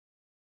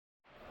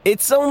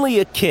It's only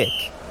a kick,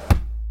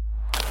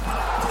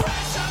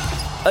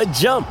 a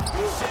jump,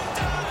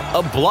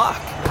 a block.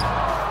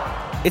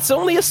 It's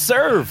only a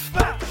serve.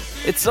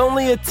 It's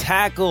only a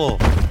tackle,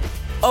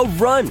 a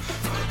run.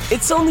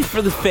 It's only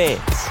for the fans.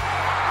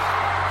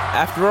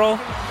 After all,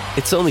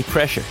 it's only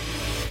pressure.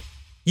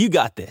 You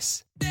got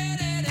this.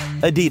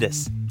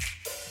 Adidas.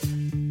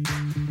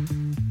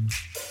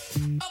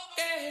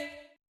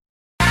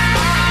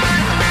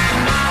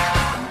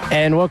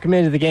 And welcome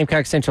into the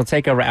Gamecock Central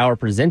Takeover Hour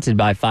presented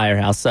by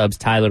Firehouse Subs.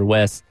 Tyler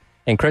West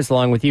and Chris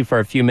along with you for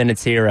a few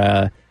minutes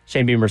here.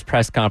 Shane Beamer's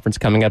press conference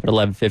coming up at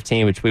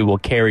 11:15, which we will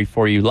carry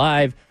for you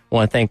live. I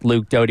want to thank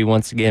Luke Doty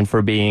once again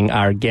for being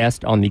our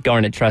guest on the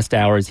Garnet Trust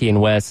Hours. He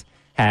and Wes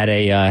had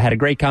a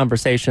great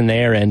conversation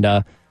there and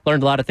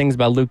learned a lot of things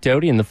about Luke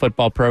Doty and the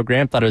football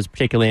program. Thought it was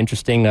particularly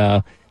interesting,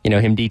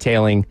 him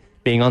detailing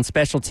being on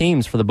special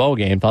teams for the bowl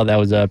game. Thought that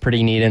was a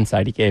pretty neat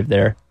insight he gave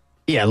there.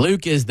 Yeah,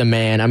 Luke is the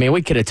man. I mean,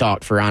 we could have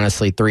talked for,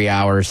 honestly, 3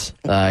 hours.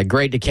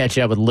 Great to catch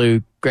up with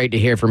Luke. Great to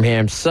hear from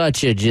him.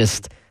 Such a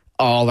just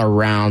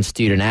all-around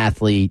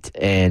student-athlete.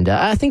 And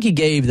I think he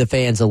gave the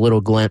fans a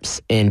little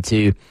glimpse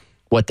into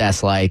what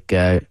that's like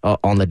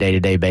on the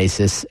day-to-day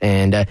basis.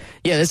 And,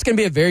 this is going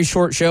to be a very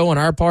short show on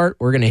our part.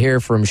 We're going to hear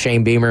from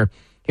Shane Beamer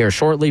here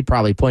shortly.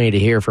 Probably plenty to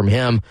hear from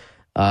him.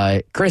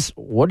 Chris,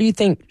 what do you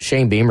think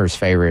Shane Beamer's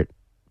favorite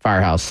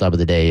Firehouse sub of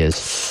the day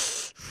is?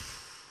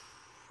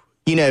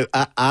 You know,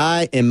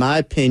 I in my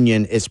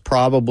opinion, is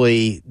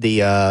probably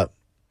the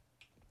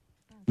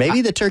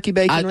maybe the turkey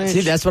bacon ranch. See,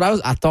 that's what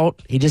I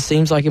thought. He just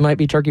seems like it might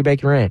be turkey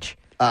bacon ranch.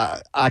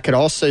 I could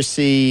also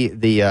see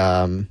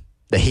the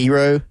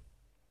hero.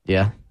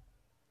 Yeah,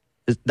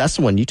 that's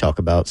the one you talk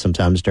about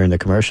sometimes during the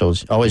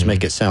commercials. Always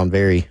make it sound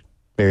very,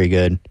 very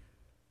good.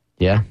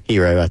 Yeah,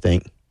 hero. I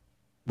think.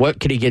 What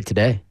could he get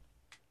today?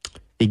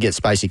 He'd get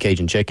spicy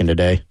Cajun chicken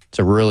today. It's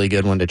a really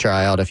good one to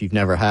try out if you've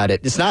never had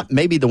it. It's not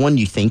maybe the one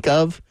you think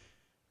of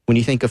when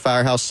you think of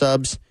Firehouse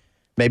Subs.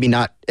 Maybe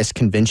not as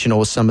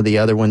conventional as some of the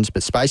other ones,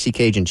 but spicy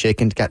Cajun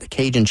chicken. It's got the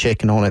Cajun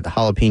chicken on it, the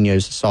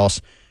jalapenos, the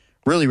sauce.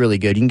 Really, really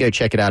good. You can go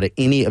check it out at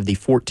any of the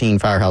 14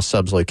 Firehouse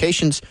Subs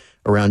locations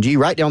around you,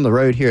 right down the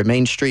road here at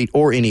Main Street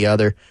or any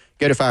other.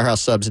 Go to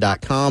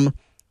firehousesubs.com.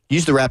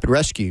 Use the Rapid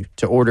Rescue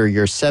to order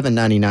your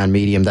 $7.99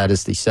 medium. That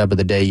is the sub of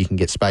the day. You can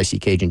get spicy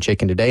Cajun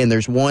chicken today, and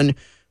there's one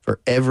for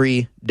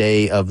every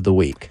day of the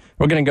week.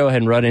 We're going to go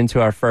ahead and run into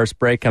our first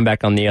break, come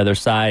back on the other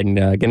side, and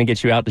going to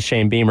get you out to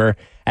Shane Beamer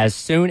as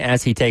soon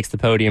as he takes the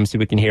podium so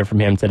we can hear from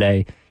him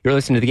today. You're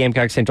listening to the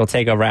Gamecock Central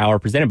Takeover Hour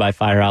presented by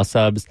Firehouse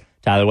Subs.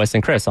 Tyler West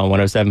and Chris on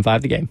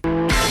 107.5 The Game.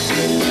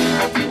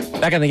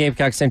 Back on the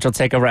Gamecock Central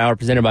Takeover Hour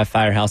presented by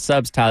Firehouse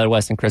Subs. Tyler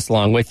West and Chris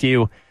along with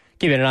you.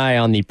 Keeping an eye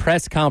on the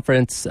press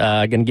conference.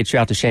 Going to get you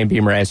out to Shane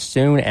Beamer as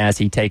soon as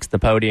he takes the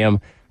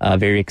podium.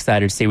 Very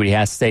excited to see what he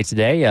has to say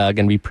today. Going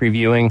to be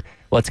previewing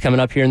what's coming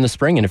up here in the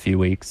spring in a few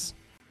weeks.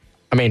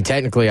 I mean,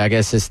 technically, I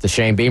guess it's the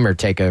Shane Beamer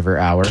takeover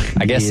hour.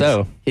 I guess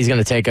so. He's going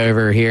to take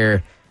over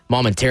here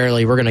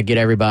momentarily. We're going to get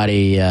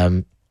everybody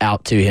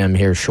out to him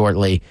here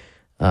shortly.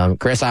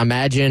 Chris, I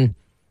imagine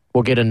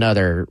we'll get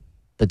another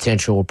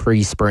potential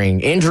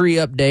pre-spring injury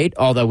update,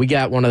 although we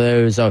got one of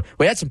those.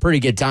 We had some pretty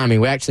good timing.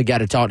 We actually got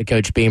to talk to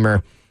Coach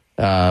Beamer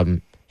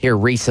here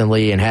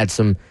recently and had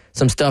some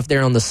stuff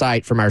there on the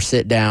site from our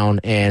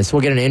sit-down. And so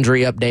we'll get an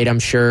injury update, I'm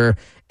sure.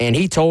 And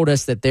he told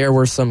us that there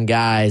were some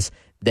guys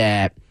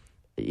that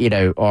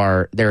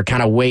they're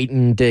kind of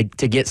waiting to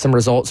get some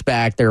results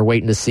back. They're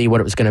waiting to see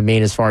what it was going to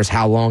mean as far as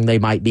how long they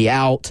might be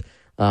out.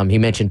 He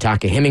mentioned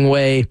Tonka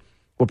Hemingway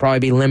will probably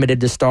be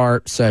limited to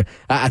start. So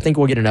I think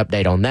we'll get an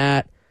update on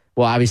that.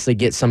 We'll obviously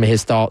get some of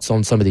his thoughts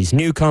on some of these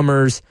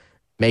newcomers,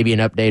 maybe an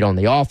update on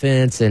the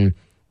offense, and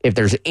if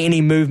there's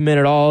any movement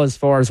at all as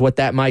far as what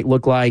that might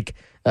look like.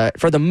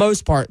 For the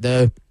most part,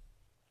 though,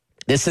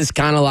 this is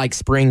kind of like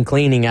spring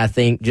cleaning, I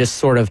think, just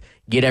sort of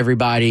get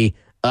everybody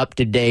up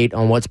to date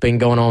on what's been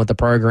going on with the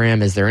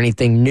program. Is there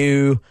anything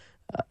new?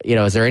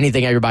 Is there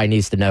anything everybody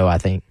needs to know, I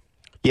think?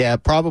 Yeah,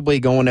 probably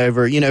going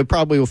over,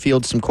 probably will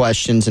field some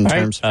questions in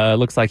terms of...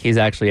 looks like he's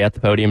actually at the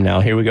podium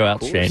now. Here we go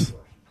out to Shane.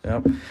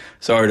 Yep.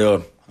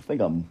 I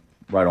think I'm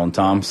right on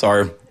time.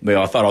 Sorry.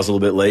 I thought I was a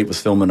little bit late.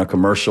 Was filming a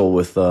commercial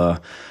with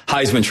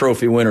Heisman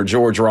Trophy winner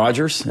George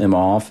Rogers in my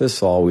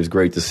office. Always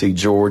great to see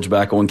George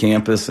back on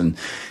campus and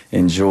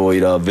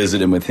enjoyed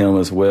visiting with him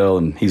as well.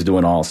 And he's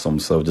doing awesome.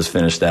 So just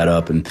finished that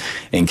up and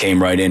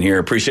came right in here.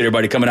 Appreciate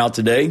everybody coming out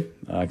today.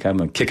 Kind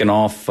of kicking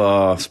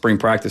off spring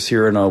practice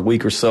here in a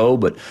week or so,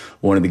 but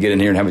wanted to get in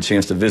here and have a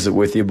chance to visit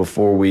with you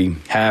before we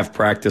have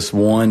practice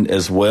one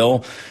as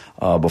well.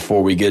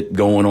 Before we get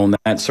going on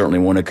that, certainly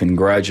want to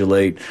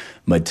congratulate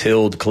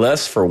Mathilde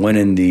Kless for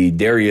winning the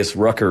Darius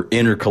Rucker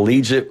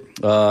Intercollegiate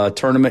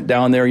tournament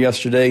down there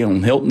yesterday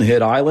on Hilton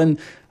Head Island.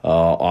 I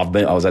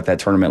was at that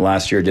tournament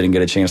last year, didn't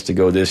get a chance to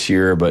go this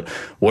year, but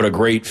what a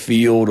great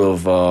field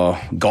of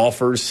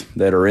golfers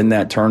that are in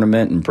that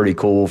tournament, and pretty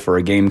cool for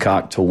a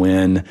Gamecock to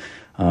win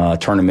a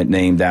tournament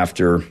named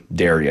after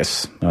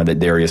Darius, that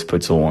Darius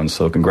puts on.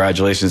 So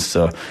congratulations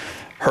to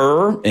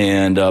her,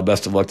 and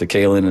best of luck to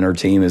Kaylin and her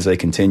team as they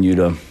continue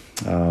to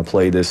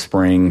play this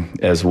spring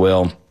as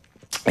well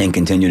and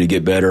continue to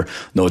get better.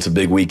 Know it's a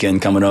big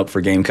weekend coming up for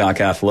Gamecock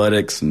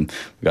Athletics, and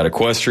we've got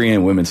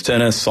equestrian, women's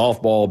tennis,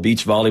 softball,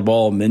 beach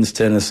volleyball, men's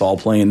tennis all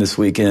playing this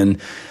weekend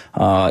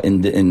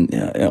in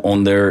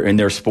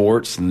their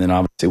sports. And then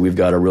obviously we've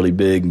got a really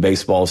big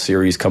baseball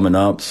series coming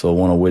up, so I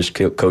want to wish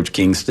Coach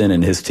Kingston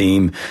and his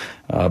team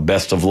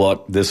best of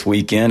luck this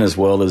weekend, as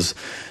well as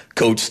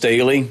Coach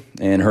Staley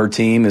and her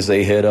team as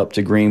they head up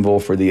to Greenville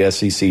for the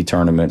SEC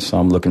tournament. So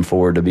I'm looking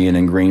forward to being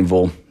in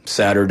Greenville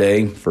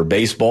Saturday for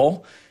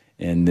baseball.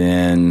 And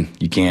then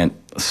you can't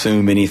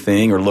assume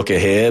anything or look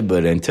ahead,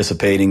 but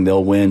anticipating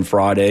they'll win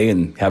Friday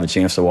and have a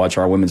chance to watch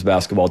our women's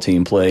basketball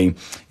team play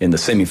in the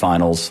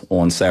semifinals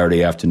on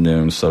Saturday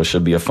afternoon. So it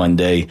should be a fun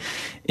day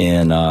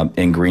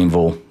in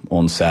Greenville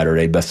on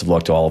Saturday. Best of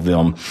luck to all of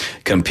them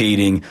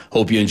competing.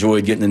 Hope you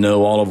enjoyed getting to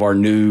know all of our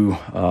new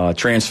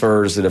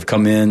transfers that have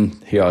come in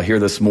here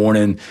this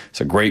morning. It's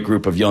a great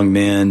group of young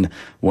men.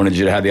 Wanted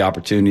you to have the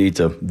opportunity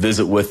to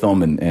visit with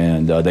them,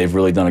 and they've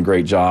really done a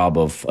great job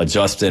of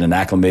adjusting and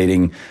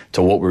acclimating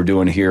to what we're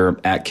doing here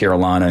at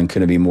Carolina, and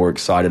couldn't be more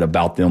excited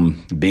about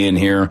them being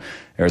here.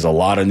 There's a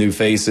lot of new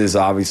faces,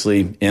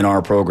 obviously, in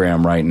our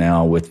program right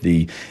now with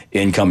the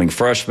incoming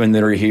freshmen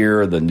that are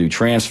here, the new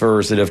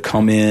transfers that have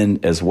come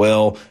in as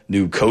well,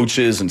 new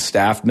coaches and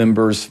staff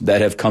members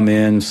that have come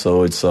in.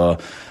 So it's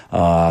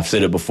I've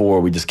said it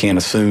before, we just can't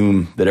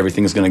assume that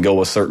everything's going to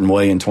go a certain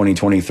way in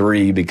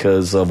 2023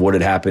 because of what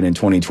had happened in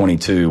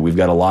 2022. We've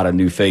got a lot of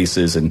new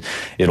faces, and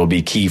it'll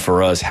be key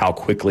for us how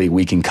quickly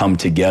we can come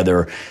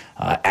together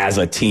as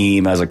a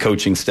team, as a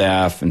coaching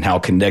staff, and how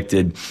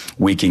connected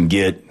we can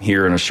get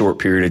here in a short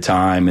period of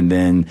time. And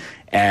then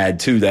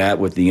add to that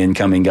with the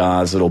incoming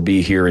guys that'll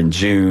be here in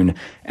June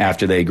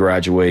after they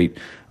graduate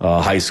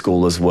high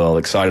school as well.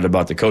 Excited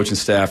about the coaching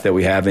staff that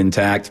we have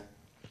intact.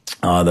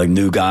 The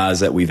new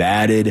guys that we've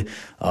added,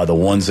 the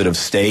ones that have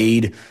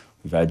stayed.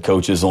 We've had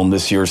coaches on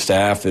this year's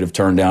staff that have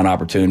turned down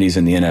opportunities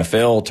in the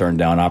NFL, turned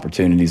down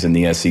opportunities in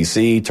the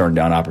SEC, turned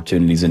down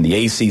opportunities in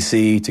the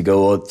ACC to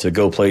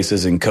go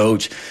places and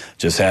coach.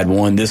 Just had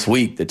one this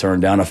week that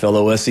turned down a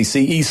fellow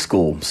SEC East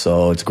school.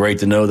 So it's great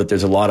to know that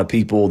there's a lot of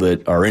people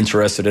that are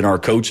interested in our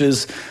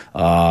coaches.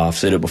 I've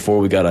said it before,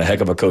 we got a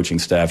heck of a coaching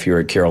staff here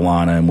at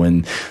Carolina, and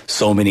when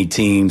so many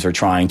teams are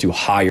trying to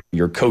hire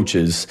your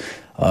coaches,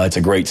 it's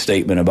a great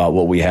statement about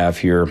what we have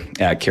here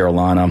at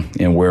Carolina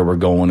and where we're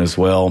going as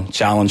well.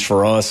 Challenge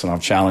for us, and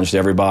I've challenged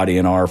everybody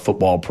in our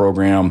football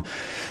program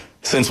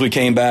since we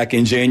came back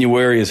in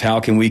January, is how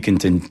can we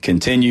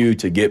continue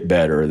to get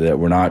better, that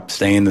we're not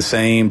staying the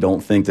same.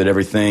 Don't think that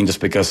everything, just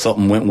because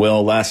something went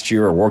well last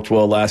year or worked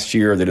well last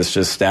year, that it's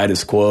just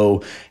status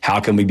quo.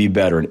 How can we be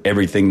better in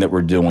everything that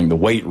we're doing? The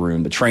weight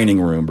room, the training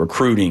room,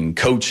 recruiting,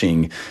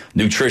 coaching,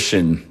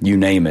 nutrition, you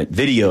name it,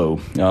 video,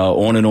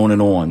 on and on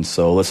and on.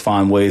 So let's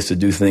find ways to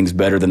do things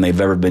better than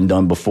they've ever been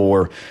done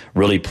before.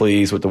 Really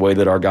pleased with the way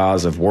that our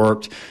guys have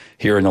worked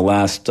here in the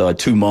last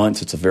 2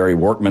 months. It's a very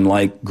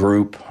workman-like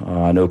group.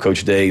 I know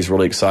Coach Day is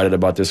really excited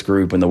about this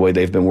group and the way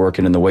they've been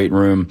working in the weight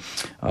room,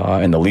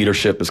 and the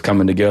leadership is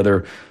coming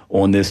together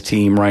on this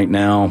team right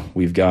now.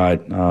 We've got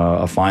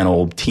a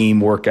final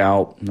team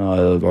workout,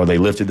 or they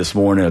lifted this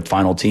morning, a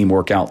final team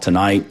workout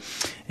tonight,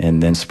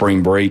 and then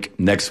spring break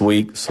next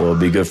week. So it'll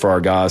be good for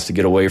our guys to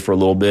get away for a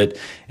little bit.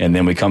 And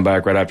then we come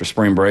back right after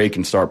spring break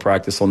and start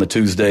practice on the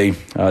Tuesday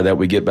that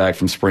we get back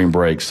from spring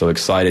break. So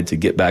excited to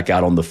get back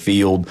out on the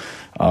field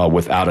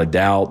without a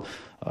doubt.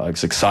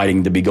 It's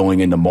exciting to be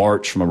going into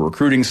March from a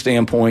recruiting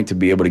standpoint, to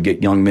be able to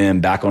get young men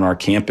back on our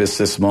campus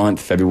this month.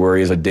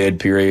 February is a dead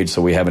period,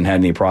 so we haven't had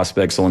any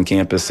prospects on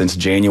campus since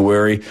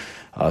January.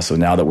 So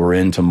now that we're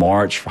into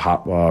March,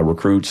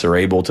 recruits are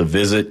able to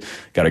visit.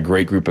 Got a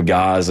great group of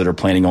guys that are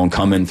planning on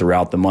coming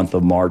throughout the month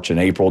of March and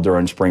April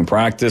during spring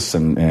practice,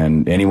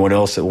 and anyone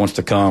else that wants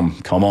to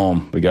come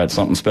on. We got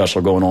something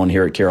special going on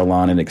here at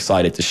Carolina, and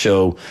excited to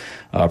show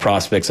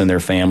prospects and their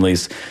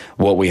families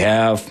what we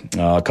have.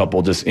 A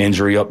couple just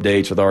injury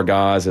updates with our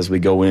guys as we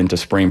go into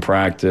spring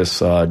practice.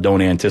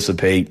 Don't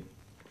anticipate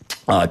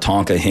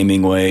Tonka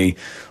Hemingway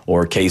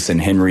or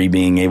Kason Henry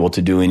being able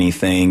to do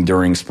anything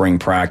during spring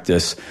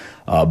practice.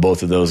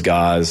 Both of those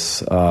guys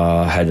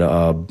had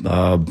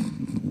a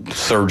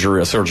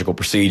surgical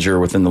procedure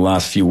within the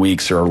last few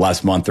weeks or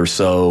last month or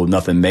so.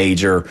 Nothing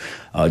major,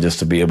 just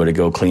to be able to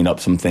go clean up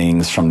some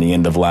things from the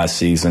end of last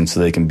season so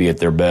they can be at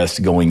their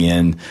best going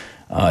in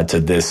to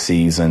this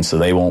season. So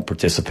they won't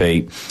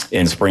participate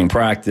in spring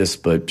practice,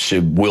 but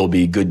will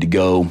be good to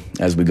go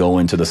as we go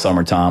into the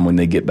summertime when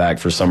they get back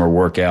for summer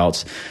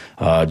workouts.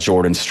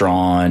 Jordan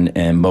Strawn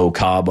and Mo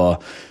Kaba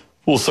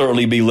will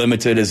certainly be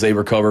limited as they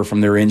recover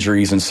from their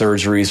injuries and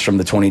surgeries from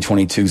the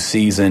 2022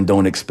 season.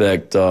 Don't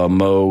expect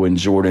Mo and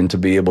Jordan to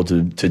be able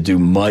to do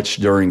much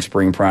during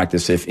spring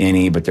practice, if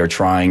any, but they're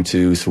trying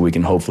to, so we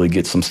can hopefully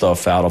get some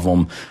stuff out of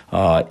them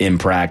in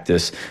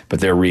practice.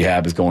 But their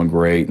rehab is going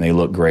great, and they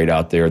look great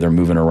out there. They're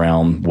moving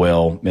around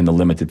well in the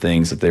limited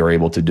things that they're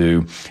able to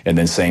do. And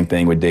then same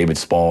thing with David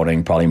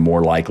Spalding. Probably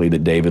more likely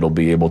that David will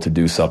be able to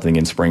do something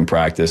in spring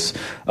practice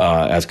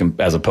as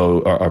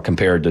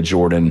compared to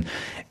Jordan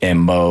and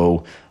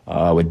Mo.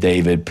 With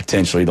David,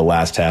 potentially the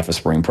last half of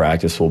spring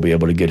practice, we'll be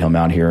able to get him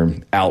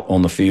out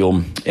on the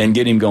field and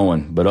get him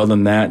going. But other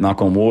than that,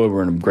 knock on wood,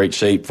 we're in great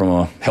shape from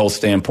a health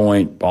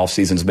standpoint.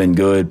 Off-season's been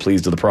good,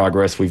 pleased with the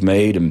progress we've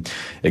made, and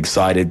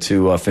excited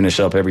to finish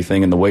up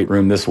everything in the weight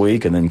room this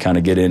week and then kind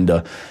of get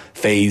into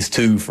phase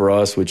 2 for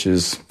us, which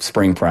is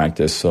spring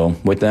practice. So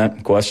with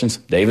that, questions?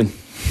 David?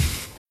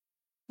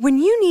 When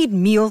you need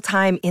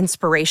mealtime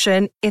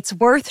inspiration, it's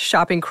worth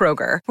shopping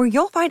Kroger, where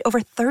you'll find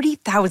over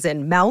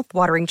 30,000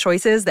 mouth-watering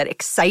choices that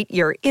excite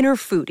your inner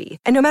foodie.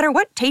 And no matter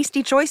what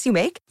tasty choice you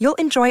make, you'll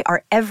enjoy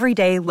our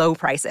everyday low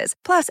prices,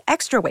 plus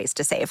extra ways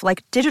to save,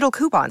 like digital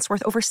coupons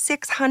worth over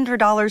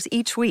 $600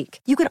 each week.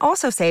 You can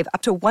also save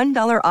up to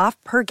 $1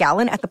 off per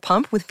gallon at the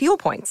pump with fuel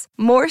points.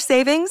 More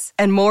savings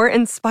and more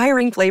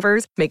inspiring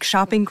flavors make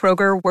shopping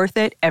Kroger worth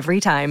it every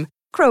time.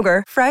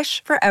 Kroger,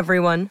 fresh for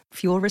everyone.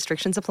 Fuel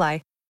restrictions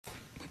apply.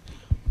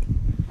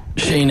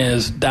 Shane,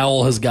 as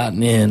Dowell has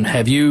gotten in,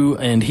 have you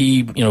and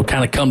he,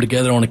 kind of come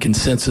together on a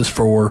consensus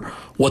for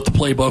what the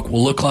playbook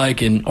will look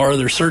like? And are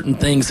there certain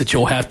things that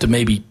you'll have to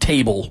maybe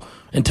table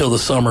until the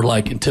summer,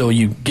 until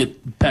you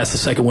get past the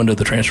second window of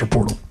the transfer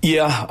portal?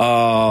 Yeah,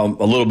 a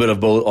little bit of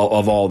both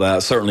of all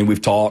that. Certainly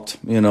we've talked,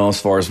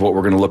 as far as what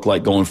we're going to look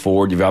like going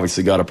forward. You've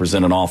obviously got to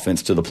present an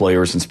offense to the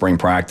players in spring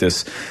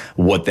practice,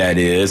 what that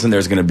is. And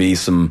there's going to be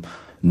some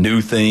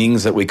new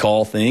things that we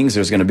call things.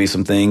 There's going to be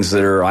some things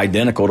that are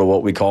identical to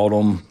what we called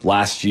them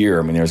last year.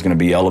 I mean, there's going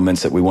to be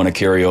elements that we want to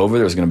carry over.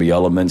 There's going to be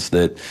elements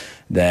that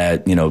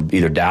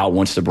either Dow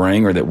wants to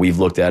bring or that we've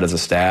looked at as a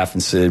staff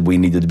and said we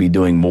needed to be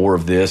doing more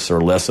of this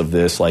or less of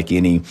this, like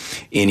any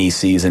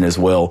season as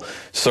well.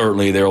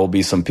 Certainly there will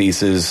be some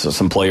pieces,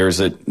 some players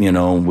that,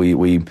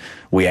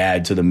 we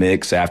add to the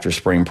mix after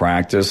spring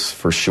practice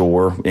for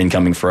sure,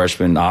 incoming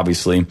freshmen,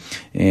 obviously.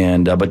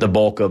 And, but the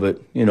bulk of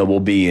it, will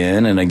be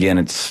in. And again,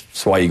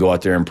 it's why you go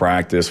out there and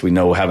practice. We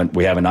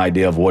have an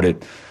idea of what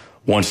it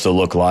wants to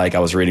look like. I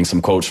was reading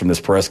some quotes from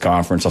this press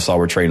conference. I saw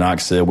where Trey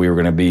Knox said we were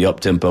going to be up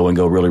tempo and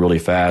go really, really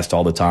fast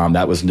all the time.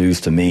 That was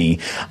news to me.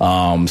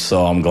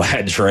 So I'm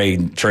glad Trey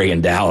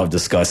and Dow have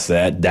discussed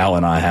that. Dow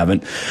and I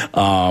haven't.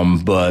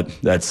 But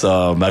that's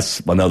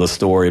another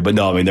story. But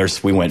no, I mean,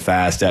 we went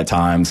fast at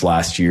times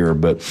last year,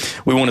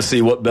 but we want to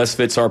see what best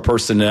fits our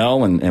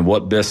personnel and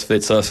what best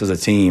fits us as a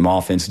team,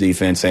 offense,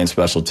 defense, and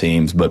special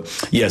teams.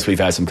 But yes, we've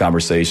had some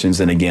conversations.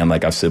 And again,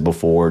 like I've said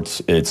before,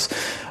 it's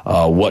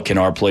what can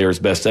our players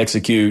best execute?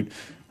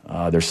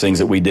 There's things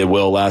that we did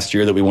well last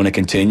year that we want to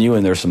continue,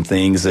 and there's some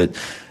things that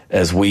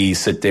as we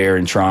sit there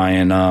and try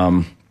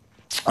and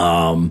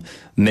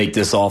make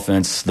this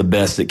offense the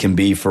best it can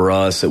be for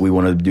us that we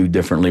want to do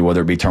differently,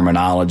 whether it be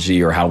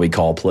terminology or how we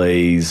call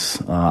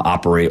plays,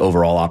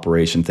 overall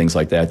operation, things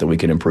like that we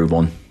can improve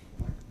on.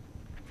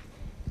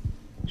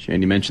 Shane,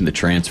 you mentioned the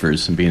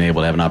transfers and being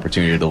able to have an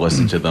opportunity to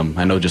listen to them.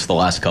 I know just the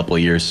last couple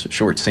of years,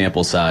 short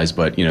sample size,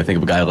 but think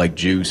of a guy like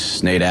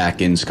Juice, Nate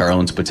Atkins,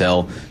 Carlins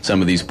Patel,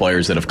 some of these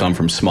players that have come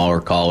from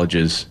smaller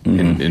colleges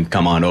and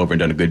come on over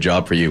and done a good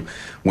job for you.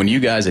 When you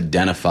guys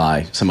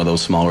identify some of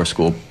those smaller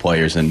school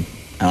players, and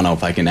I don't know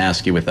if I can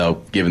ask you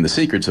without giving the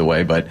secrets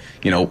away, but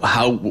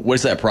what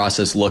does that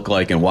process look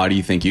like, and why do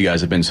you think you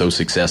guys have been so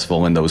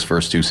successful in those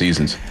first 2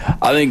 seasons?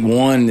 I think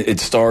one, it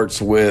starts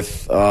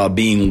with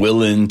being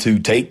willing to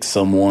take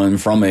someone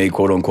from a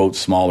quote unquote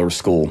smaller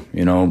school.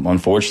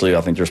 Unfortunately,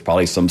 I think there's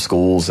probably some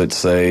schools that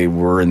say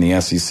we're in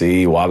the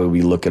SEC. Why would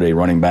we look at a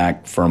running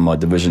back from a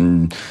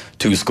Division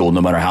II school,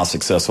 no matter how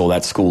successful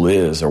that school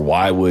is? Or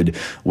why would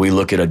we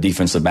look at a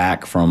defensive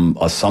back from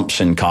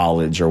Assumption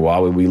College? Or why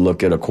would we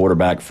look at a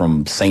quarterback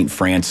from St.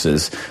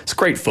 Francis? It's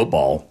great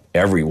football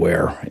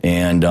everywhere.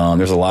 And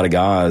there's a lot of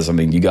guys. I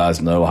mean, you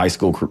guys know high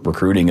school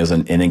recruiting is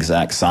an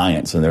inexact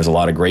science, and there's a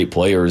lot of great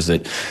players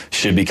that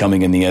should be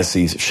playing in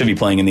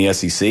the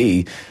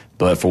SEC,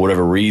 but for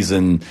whatever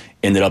reason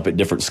ended up at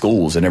different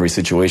schools, and every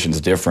situation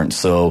is different.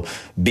 So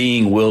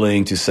being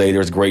willing to say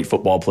there's great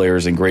football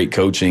players and great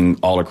coaching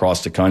all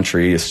across the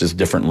country, it's just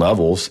different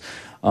levels.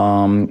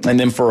 And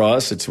then for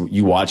us, it's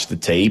you watch the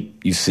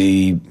tape, you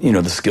see,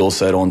 the skill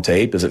set on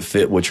tape. Does it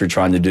fit what you're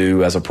trying to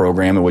do as a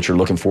program and what you're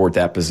looking for at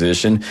that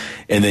position?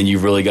 And then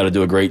you've really got to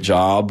do a great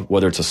job,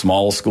 whether it's a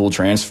small school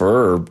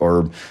transfer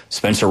or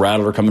Spencer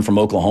Rattler coming from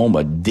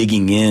Oklahoma,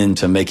 digging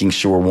into making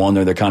sure, one,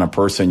 they're the kind of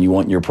person you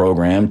want in your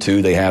program.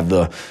 Two, they have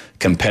the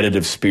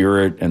competitive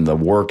spirit and the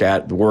work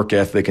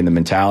ethic and the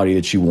mentality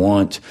that you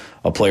want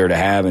a player to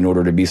have in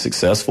order to be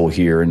successful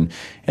here. And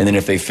then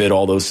if they fit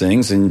all those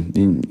things and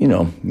you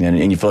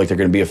feel like they're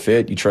going to be a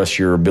fit, you trust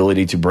your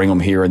ability to bring them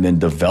here and then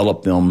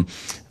develop them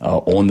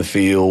on the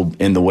field,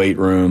 in the weight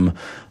room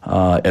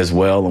as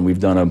well. And we've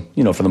done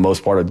for the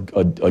most part,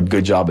 a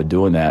good job of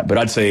doing that. But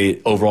I'd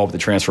say overall with the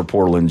transfer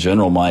portal in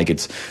general, Mike,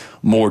 it's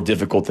more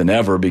difficult than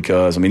ever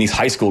because, these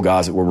high school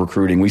guys that we're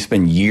recruiting, we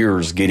spend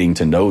years getting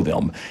to know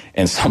them.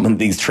 And some of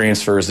these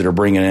transfers that you're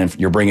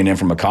bringing in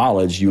from a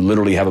college, you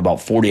literally have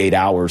about 48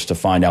 hours to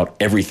find out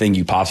everything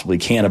you possibly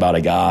can about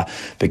a guy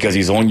because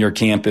he's on your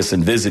campus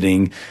and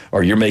visiting,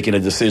 or you're making a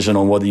decision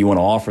on whether you want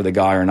to offer the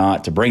guy or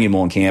not to bring him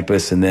on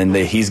campus. And then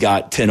he's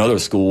got 10 other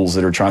schools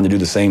that are trying to do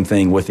the same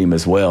thing with him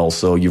as well.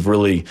 So you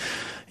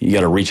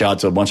got to reach out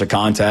to a bunch of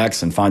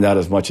contacts and find out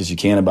as much as you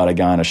can about a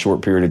guy in a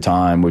short period of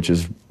time, which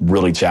is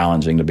really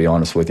challenging, to be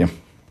honest with you.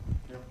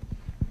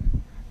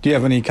 Do you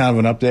have any kind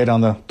of an update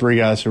on the 3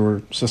 guys who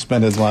were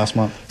suspended last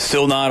month?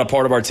 Still not a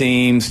part of our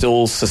team,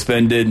 still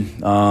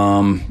suspended. A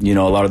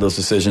lot of those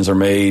decisions are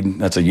made.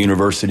 That's a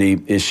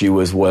university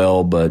issue as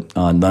well, but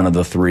none of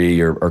the 3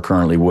 are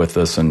currently with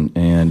us,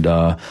 and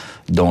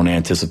don't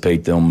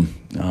anticipate them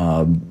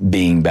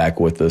being back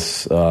with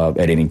us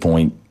at any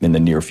point in the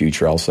near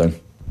future, I'll say.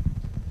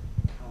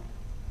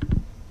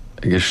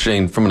 I guess,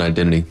 Shane, from an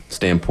identity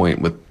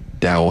standpoint with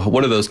Dow,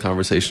 what do those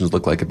conversations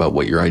look like about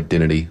what your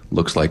identity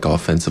looks like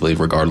offensively,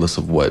 regardless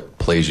of what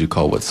plays you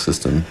call, what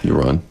system you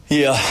run?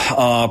 Yeah,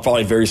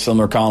 probably very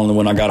similar, Colin, to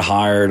when I got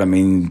hired. I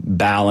mean,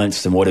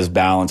 balanced, and what is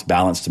balance?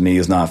 Balance to me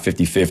is not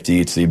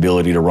 50-50. It's the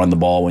ability to run the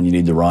ball when you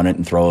need to run it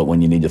and throw it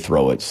when you need to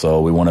throw it.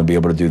 So we want to be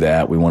able to do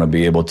that. We want to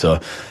be able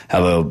to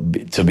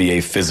be a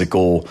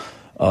physical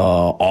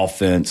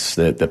offense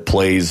that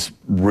plays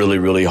really,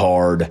 really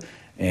hard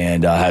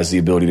and has the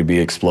ability to be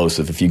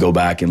explosive. If you go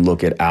back and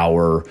look at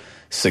our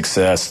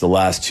success the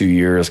last 2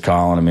 years,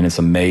 Colin, I mean, it's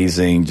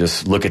amazing.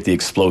 Just look at the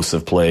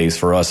explosive plays.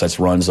 For us, that's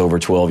runs over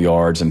 12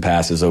 yards and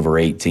passes over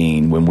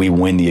 18. When we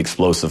win the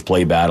explosive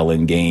play battle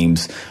in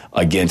games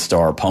against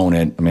our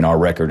opponent, I mean, our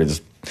record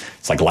it's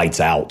like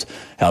lights out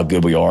how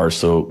good we are.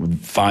 So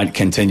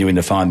continuing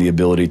to find the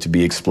ability to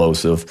be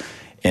explosive.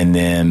 And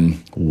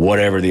then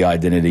whatever the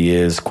identity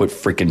is, quit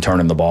freaking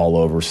turning the ball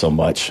over so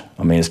much.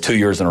 I mean, it's 2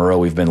 years in a row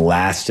we've been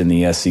last in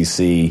the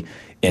SEC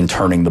in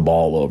turning the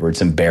ball over.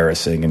 It's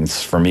embarrassing. And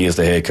for me as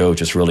the head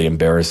coach, it's really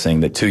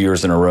embarrassing that 2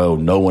 years in a row,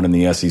 no one in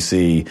the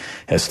SEC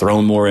has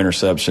thrown more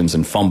interceptions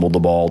and fumbled the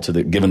ball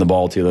given the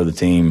ball to the other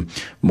team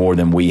more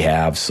than we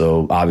have.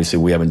 So obviously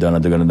we haven't done a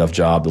good enough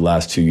job the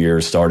last 2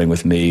 years, starting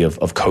with me,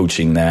 of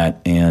coaching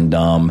that. And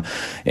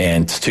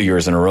 2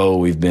 years in a row,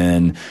 we've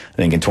been, I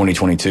think in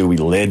 2022, we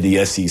led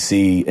the SEC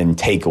in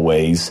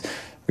takeaways.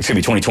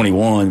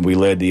 2021, we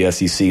led the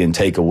SEC in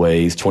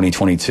takeaways.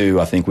 2022,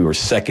 I think we were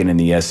second in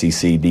the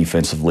SEC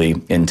defensively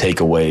in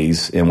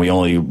takeaways, and we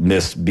only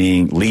missed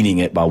leading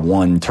it by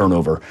 1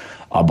 turnover,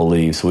 I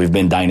believe. So we've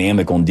been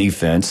dynamic on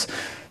defense.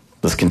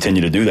 Let's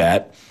continue to do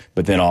that.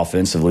 But then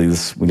offensively,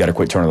 we got to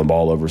quit turning the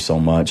ball over so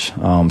much.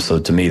 So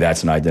to me,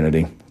 that's an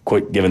identity.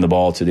 Quit giving the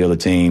ball to the other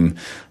team.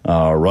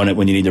 Run it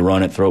when you need to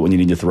run it. Throw it when you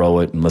need to throw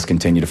it. And let's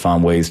continue to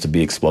find ways to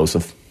be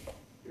explosive.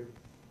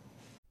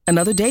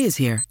 Another day is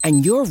here,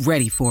 and you're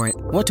ready for it.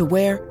 What to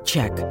wear?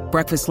 Check.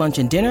 Breakfast, lunch,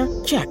 and dinner?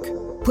 Check.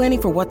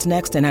 Planning for what's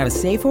next and how to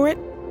save for it?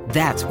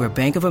 That's where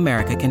Bank of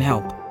America can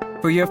help.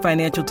 For your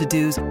financial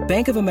to-dos,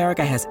 Bank of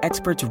America has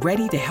experts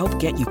ready to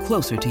help get you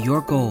closer to your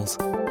goals.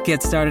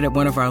 Get started at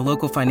one of our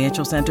local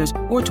financial centers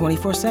or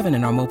 24/7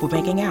 in our mobile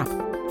banking app.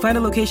 Find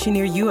a location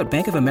near you at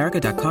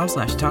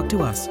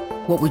bankofamerica.com/talktous.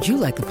 What would you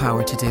like the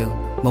power to do?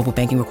 Mobile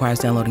banking requires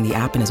downloading the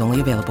app and is only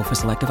available for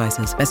select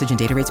devices. Message and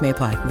data rates may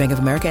apply. Bank of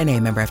America NA,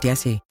 member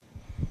FDIC.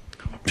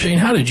 Shane,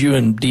 how did you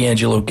and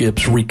D'Angelo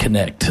Gibbs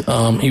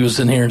reconnect? He was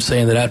in here and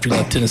saying that after he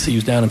left Tennessee, he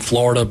was down in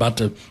Florida about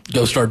to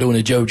go start doing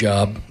a Joe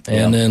job,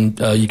 and then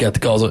you got the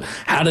calls.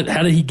 How did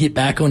he get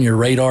back on your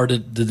radar?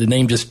 Did the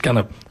name just kind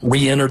of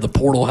re-enter the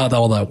portal? How did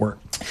all that work?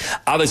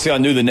 Obviously, I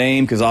knew the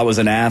name because I was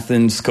in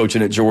Athens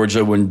coaching at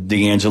Georgia when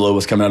D'Angelo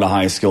was coming out of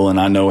high school, and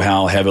I know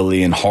how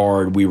heavily and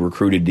hard we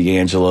recruited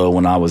D'Angelo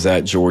when I was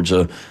at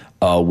Georgia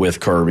with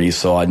Kirby.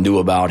 So I knew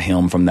about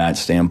him from that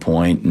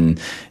standpoint and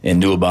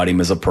knew about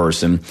him as a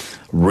person.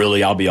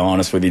 Really, I'll be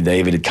honest with you,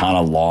 David, had kind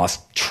of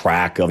lost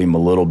track of him a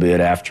little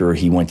bit after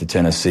he went to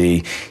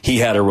Tennessee. He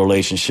had a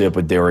relationship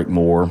with Derek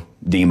Moore,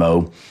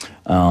 Demo.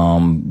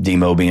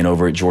 Demo being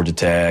over at Georgia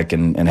Tech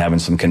and having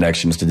some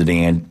connections to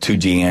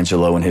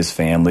D'Angelo and his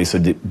family. So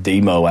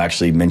Demo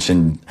actually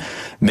mentioned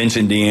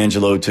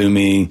D'Angelo to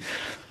me.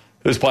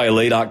 It was probably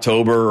late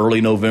October,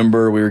 early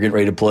November. We were getting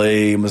ready to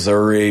play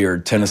Missouri or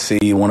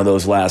Tennessee, one of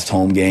those last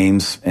home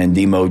games. And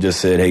Demo just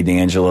said, "Hey,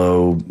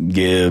 D'Angelo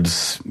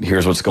Gibbs,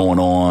 here's what's going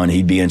on.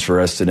 He'd be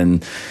interested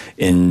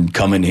in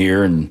coming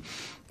here and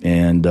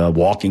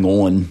walking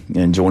on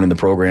and joining the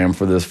program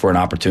for an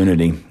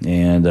opportunity."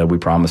 And we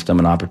promised him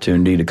an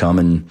opportunity to come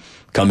in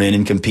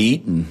and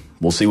compete, and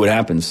we'll see what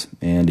happens.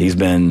 And he's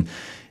been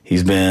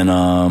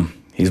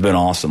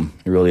awesome.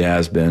 He really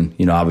has been.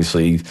 You know,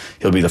 obviously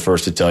he'll be the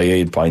first to tell you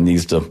he probably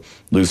needs to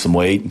lose some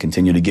weight and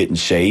continue to get in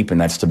shape,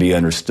 and that's to be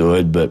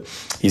understood. But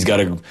he's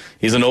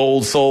an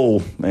old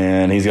soul,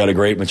 and he's got a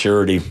great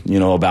maturity,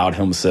 about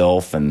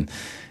himself. And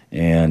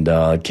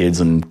kids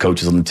and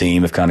coaches on the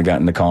team have kind of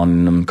gotten to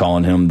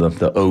calling him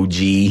the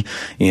OG,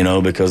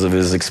 because of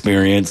his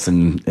experience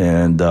and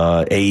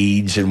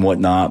age and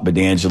whatnot. But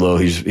D'Angelo,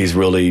 he's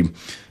really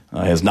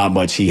has not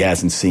much he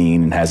hasn't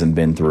seen and hasn't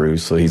been through.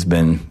 So he's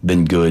been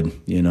good,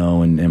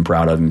 and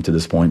proud of him to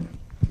this point.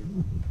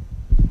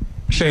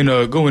 Shane,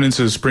 going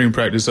into spring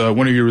practice,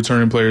 one of your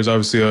returning players,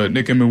 obviously,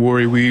 Nick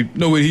Emenwari, we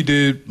know what he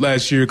did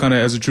last year kind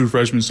of as a true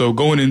freshman. So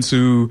going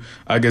into,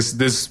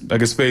 this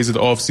phase of the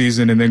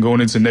offseason and then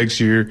going into next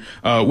year,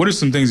 what are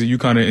some things that you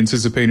kind of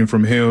anticipating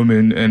from him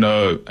and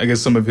I guess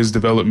some of his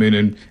development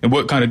and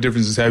what kind of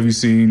differences have you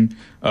seen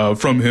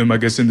from him, I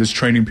guess, in this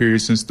training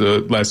period since the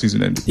last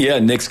season ended? Yeah,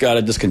 Nick's got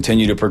to just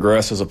continue to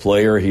progress as a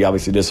player. He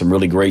obviously did some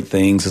really great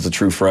things as a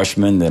true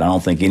freshman that I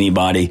don't think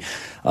anybody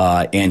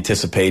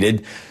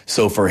anticipated.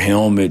 So for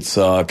him, it's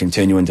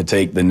continuing to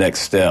take the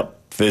next step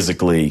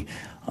physically,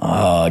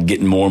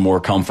 getting more and more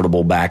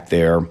comfortable back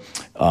there,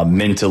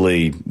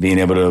 mentally being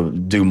able to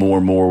do more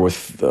and more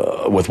with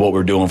what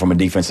we're doing from a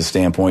defensive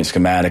standpoint,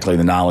 schematically,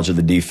 the knowledge of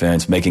the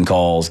defense, making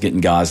calls,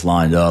 getting guys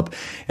lined up,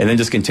 and then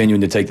just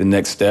continuing to take the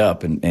next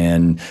step.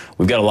 And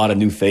we've got a lot of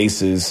new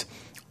faces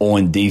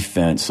on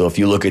defense. So if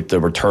you look at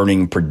the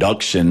returning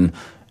production,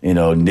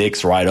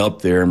 Nick's right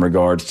up there in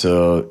regards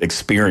to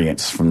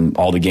experience from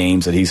all the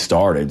games that he's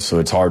started. So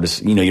it's hard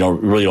to, you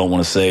really don't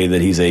want to say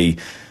that he's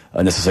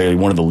necessarily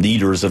one of the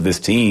leaders of this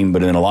team,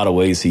 but in a lot of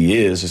ways he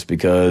is, just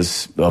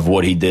because of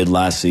what he did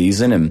last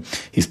season. And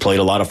he's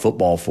played a lot of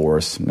football for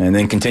us and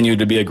then continued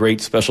to be a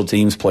great special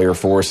teams player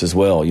for us as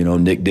well.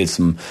 Nick did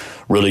some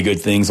really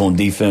good things on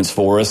defense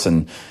for us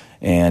and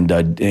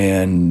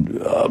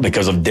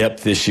because of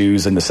depth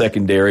issues in the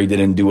secondary,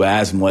 didn't do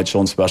as much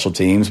on special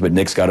teams. But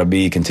Nick's got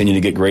to continue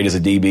to get great as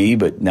a DB.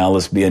 But now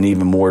let's be an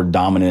even more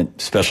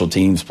dominant special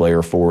teams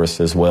player for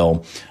us as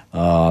well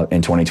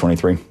in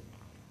 2023.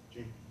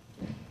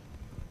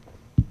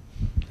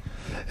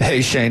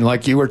 Hey Shane,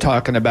 like you were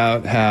talking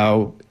about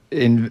how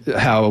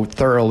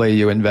thoroughly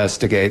you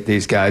investigate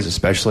these guys,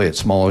 especially at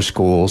smaller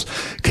schools.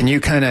 Can you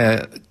kind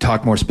of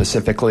talk more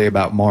specifically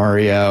about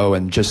Mario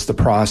and just the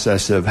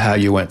process of how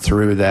you went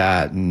through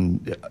that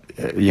and,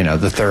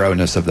 the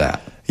thoroughness of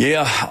that?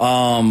 Yeah.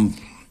 I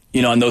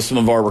know some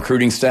of our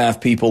recruiting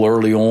staff people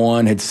early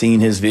on had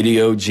seen his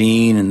video,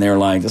 Gene, and they're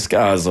like, this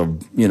guy's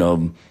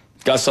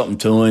got something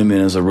to him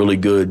and is a really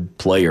good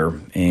player.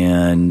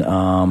 And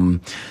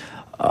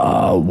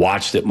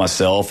watched it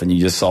myself, and you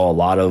just saw a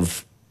lot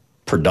of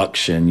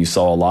production. You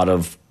saw a lot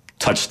of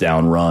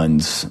touchdown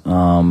runs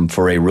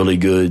for a really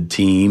good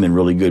team and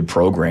really good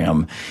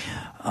program.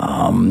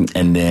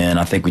 And then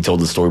I think we told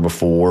the story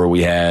before.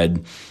 We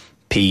had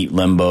Pete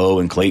Limbo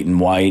and Clayton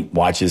White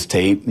watch his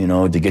tape,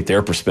 to get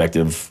their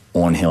perspective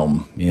on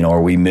him.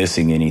 Are we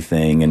missing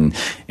anything?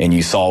 And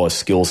you saw a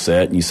skill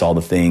set, and you saw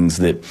the things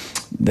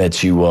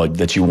that you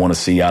want to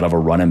see out of a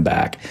running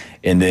back.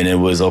 And then it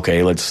was,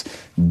 okay, let's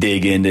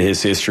dig into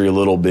his history a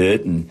little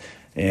bit and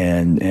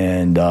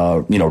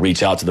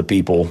reach out to the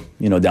people,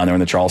 down there in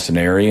the Charleston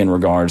area in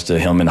regards to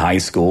him in high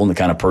school and the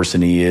kind of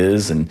person he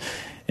is. And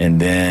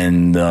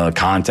then the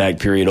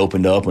contact period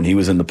opened up when he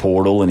was in the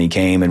portal, and he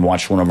came and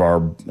watched one of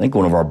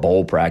our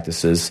bowl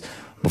practices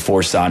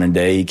before signing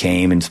day. He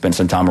came and spent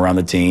some time around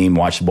the team,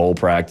 watched bowl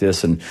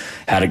practice, and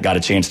got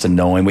a chance to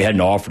know him. We hadn't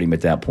offered him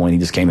at that point. He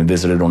just came and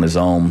visited on his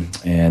own,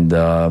 and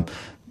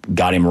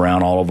got him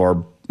around all of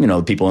our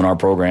people in our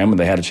program, and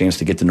they had a chance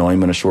to get to know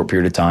him in a short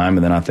period of time.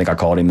 And then I think I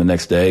called him the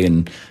next day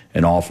and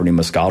offered him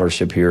a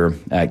scholarship here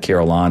at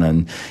Carolina.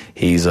 And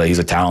he's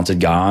a talented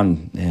guy,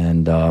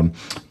 and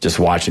just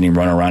watching him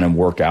run around and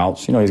work out,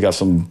 he's got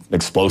some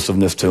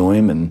explosiveness to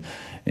him, and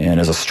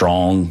is a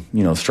strong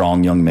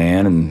young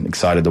man, and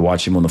excited to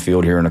watch him on the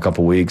field here in a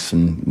couple weeks.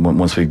 And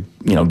once we,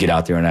 get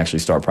out there and actually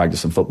start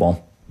practicing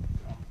football.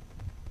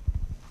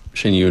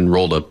 Shane, you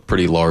enrolled a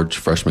pretty large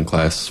freshman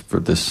class for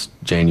this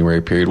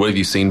January period. What have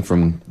you seen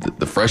from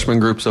the freshman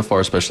group so far,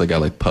 especially a guy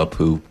like Pup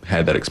who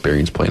had that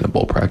experience playing at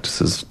bowl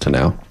practices to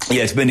now?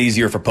 Yeah, it's been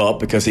easier for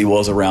Pup because he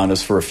was around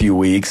us for a few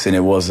weeks, and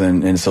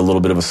it's a little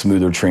bit of a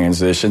smoother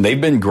transition.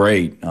 They've been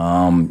great.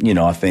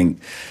 I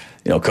think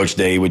Coach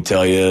Day would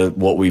tell you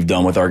what we've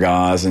done with our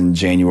guys in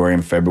January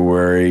and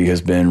February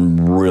has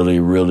been really,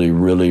 really,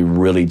 really,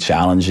 really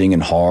challenging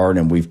and hard,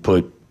 and we've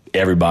put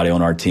everybody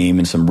on our team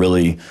in some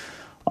really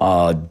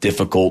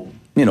difficult,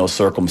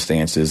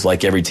 circumstances,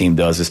 like every team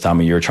does this time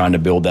of year, trying to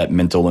build that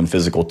mental and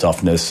physical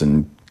toughness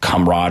and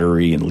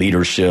camaraderie and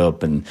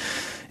leadership and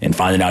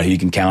finding out who you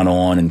can count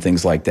on and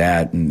things like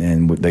that.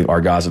 And our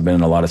guys have been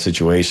in a lot of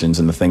situations.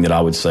 And the thing that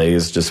I would say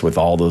is just with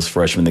all those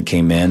freshmen that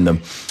came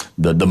in,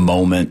 the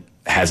moment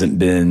hasn't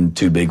been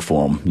too big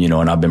for them,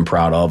 and I've been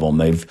proud of them.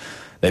 They've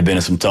been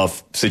in some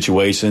tough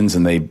situations,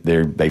 and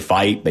they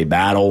fight, they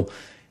battle.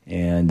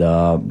 And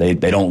they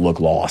don't look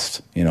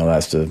lost,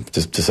 that's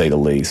to say the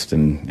least.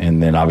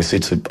 And then obviously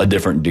it's a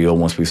different deal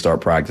once we start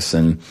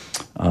practicing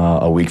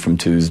a week from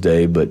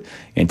Tuesday, but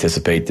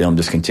anticipate them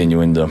just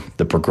continuing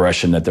the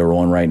progression that they're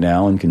on right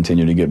now and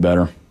continue to get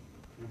better.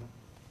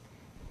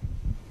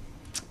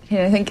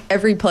 Yeah, I think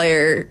every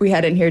player we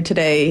had in here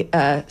today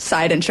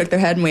sighed and shook their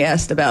head when we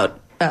asked about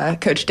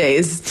Coach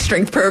Day's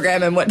strength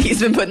program and what he's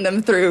been putting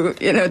them through,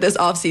 this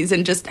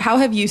offseason. Just how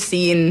have you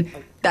seen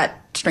that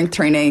strength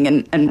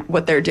training and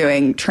what they're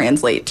doing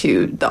translate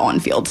to the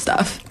on-field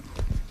stuff?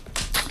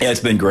 Yeah, it's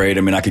been great.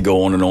 I mean, I could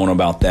go on and on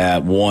about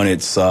that. One,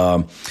 it's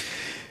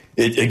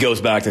it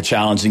goes back to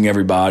challenging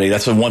everybody.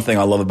 That's the one thing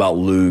I love about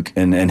Luke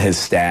and his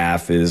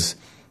staff is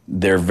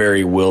they're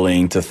very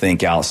willing to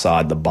think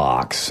outside the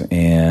box.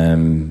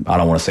 And I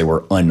don't want to say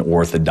we're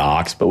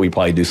unorthodox, but we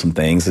probably do some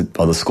things that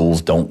other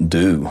schools don't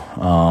do,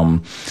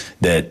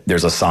 that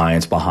there's a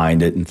science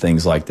behind it and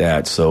things like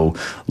that. So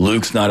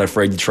Luke's not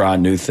afraid to try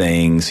new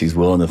things. He's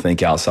willing to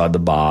think outside the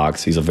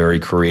box. He's a very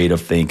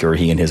creative thinker,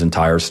 he and his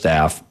entire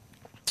staff,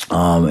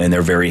 and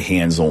they're very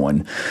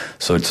hands-on.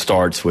 So it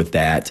starts with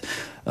that.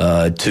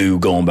 To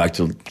going back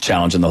to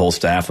challenging the whole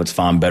staff, let's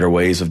find better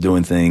ways of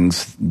doing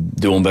things,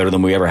 doing better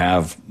than we ever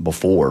have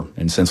before.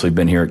 And since we've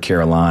been here at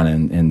Carolina,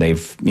 and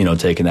they've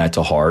taken that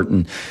to heart,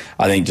 and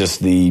I think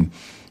just the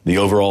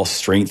overall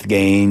strength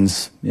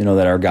gains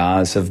that our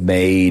guys have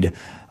made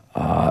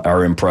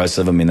are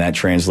impressive. I mean, that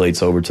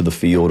translates over to the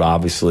field.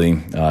 Obviously,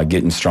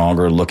 getting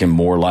stronger, looking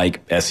more like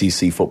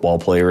SEC football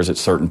players at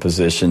certain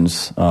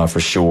positions for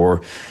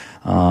sure.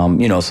 So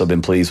I've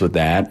been pleased with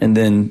that. And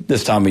then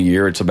this time of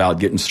year, it's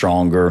about getting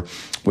stronger.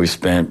 We've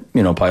spent,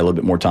 probably a little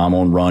bit more time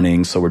on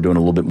running. So we're doing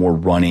a little bit more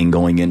running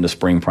going into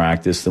spring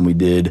practice than we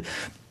did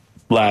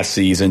last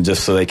season,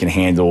 just so they can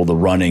handle the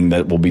running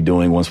that we'll be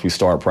doing once we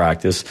start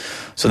practice.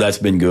 So that's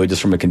been good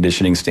just from a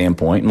conditioning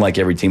standpoint. And like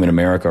every team in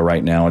America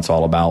right now, it's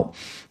all about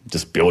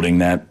just building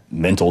that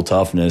mental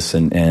toughness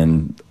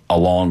and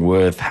along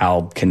with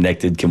how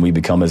connected can we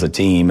become as a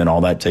team, and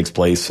all that takes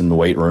place in the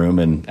weight room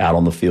and out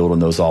on the field in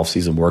those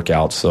off-season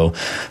workouts. So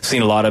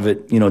seen a lot of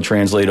it,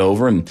 translate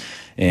over,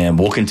 and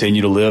we'll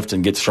continue to lift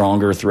and get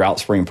stronger throughout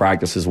spring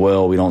practice as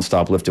well. We don't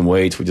stop lifting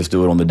weights. We just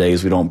do it on the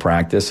days we don't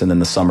practice, and then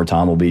the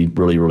summertime will be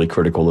really, really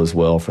critical as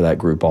well for that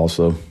group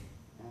also.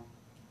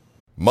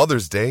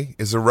 Mother's Day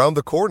is around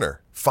the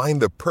corner.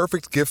 Find the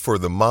perfect gift for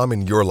the mom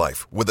in your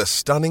life with a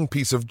stunning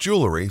piece of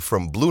jewelry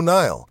from Blue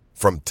Nile.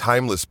 From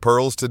timeless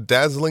pearls to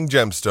dazzling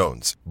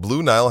gemstones,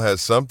 Blue Nile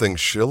has something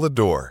she'll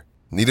adore.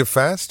 Need it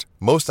fast?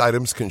 Most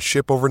items can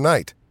ship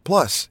overnight.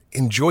 Plus,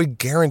 enjoy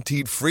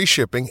guaranteed free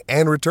shipping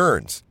and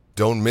returns.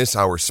 Don't miss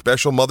our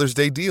special Mother's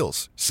Day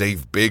deals.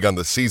 Save big on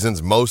the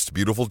season's most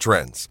beautiful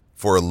trends.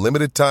 For a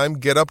limited time,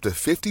 get up to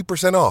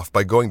 50% off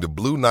by going to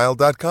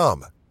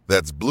BlueNile.com.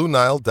 That's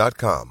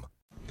BlueNile.com.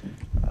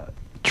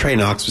 Trey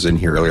Knox was in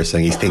here earlier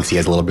saying he thinks he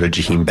has a little bit of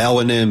Jaheim Bell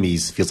in him. He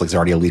feels like he's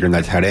already a leader in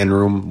that tight end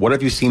room. What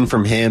have you seen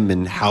from him,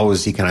 and how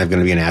is he kind of going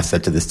to be an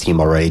asset to this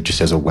team already,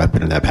 just as a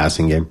weapon in that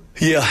passing game?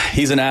 Yeah,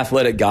 he's an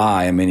athletic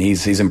guy. I mean,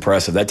 he's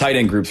impressive. That tight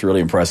end group's really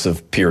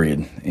impressive,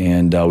 period.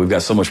 And we've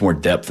got so much more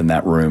depth in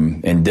that room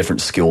and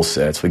different skill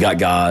sets. We got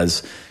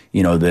guys,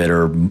 that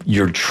are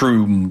your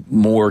true,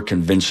 more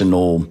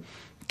conventional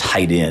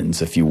tight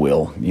ends, if you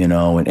will,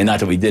 and not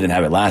that we didn't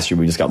have it last year,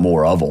 we just got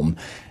more of them.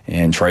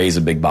 And Trey's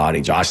a big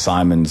body. Josh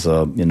Simon's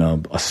a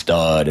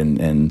stud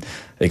and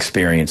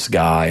experienced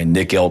guy, and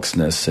Nick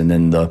Elksness, and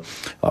then the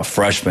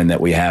freshman that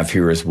we have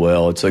here as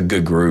well. It's a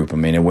good group. I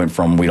mean, it went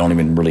from we don't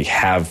even really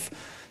have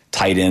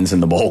tight ends in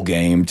the bowl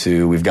game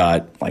to we've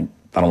got, I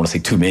don't want to say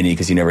too many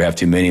because you never have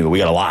too many, but we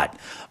got a lot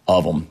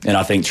of them. And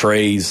I think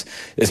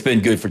it's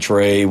been good for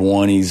Trey.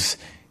 One, he's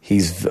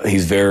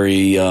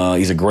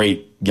a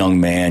great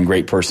young man,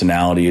 great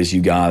personality, as you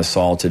guys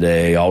saw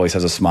today. Always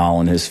has a smile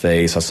on his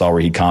face. I saw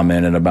where he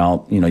commented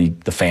about,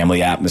 the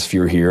family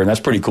atmosphere here. And that's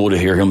pretty cool to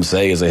hear him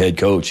say as a head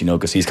coach,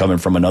 because he's coming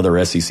from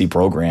another SEC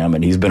program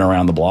and he's been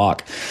around the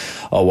block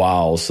a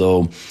while.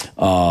 So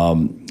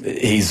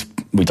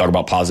we talk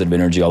about positive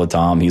energy all the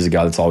time. He's a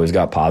guy that's always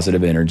got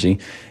positive energy.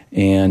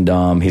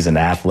 And he's an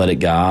athletic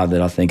guy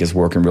that I think is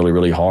working really,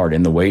 really hard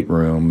in the weight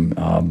room,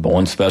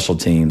 on special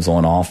teams,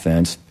 on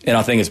offense. And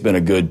I think it's been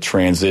a good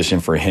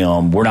transition for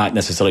him. We're not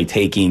necessarily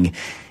taking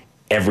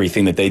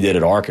everything that they did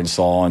at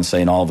Arkansas and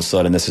saying all of a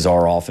sudden this is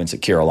our offense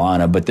at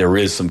Carolina, but there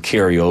is some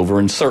carryover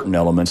in certain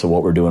elements of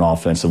what we're doing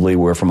offensively,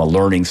 where from a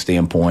learning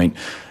standpoint,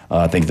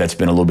 I think that's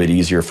been a little bit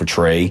easier for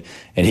Trey,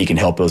 and he can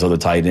help those other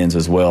tight ends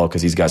as well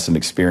because he's got some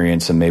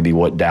experience and maybe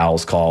what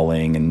Dow's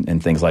calling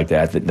and things like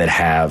that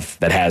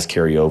has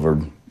carried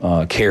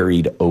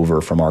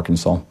over from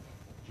Arkansas.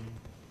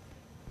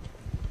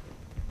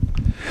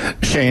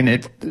 Shane,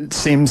 it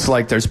seems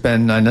like there's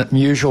been an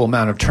unusual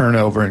amount of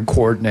turnover in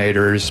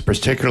coordinators,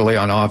 particularly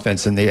on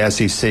offense in the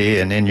SEC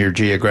and in your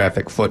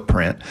geographic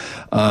footprint.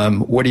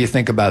 What do you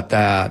think about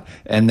that?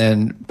 And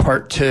then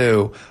part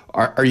two,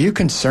 are you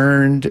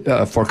concerned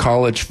for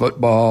college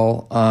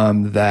football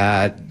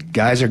that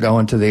guys are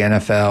going to the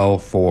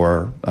NFL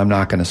for, I'm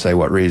not going to say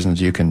what reasons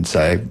you can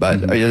say,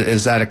 but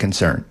is that a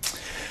concern?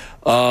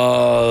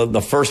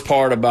 The first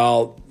part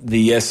about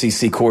the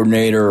SEC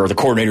coordinator or the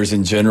coordinators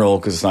in general,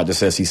 because it's not just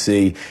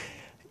SEC.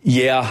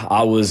 Yeah,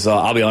 I was,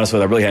 I'll be honest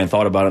with you, I really hadn't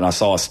thought about it, and I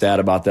saw a stat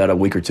about that a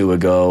week or two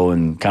ago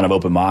and kind of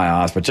opened my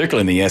eyes,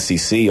 particularly in the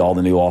SEC, all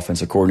the new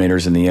offensive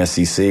coordinators in the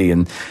SEC.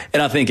 And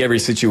I think every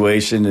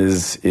situation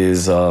is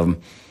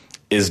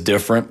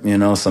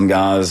different. Some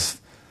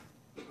guys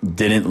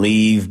didn't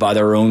leave by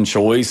their own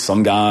choice.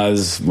 Some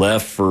guys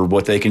left for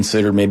what they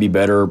considered maybe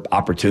better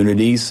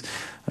opportunities.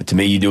 To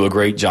me, you do a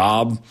great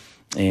job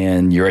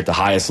and you're at the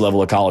highest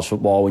level of college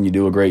football when you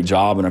do a great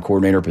job in a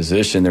coordinator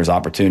position, there's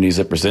opportunities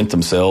that present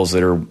themselves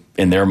that are,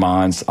 in their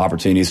minds,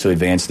 opportunities to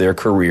advance their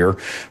career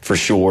for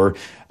sure.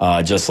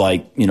 Just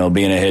like,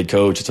 being a head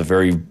coach, it's a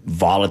very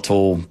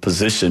volatile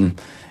position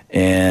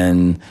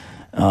and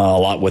a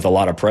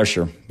lot of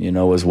pressure,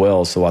 as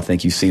well. So I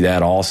think you see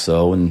that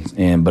also.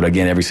 But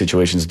again, every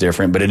situation is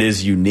different, but it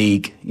is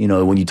unique.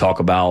 When you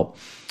talk about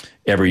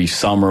every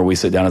summer, we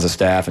sit down as a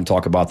staff and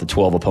talk about the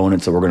 12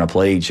 opponents that we're going to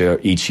play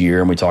each year.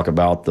 And we talk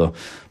about the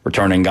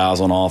returning guys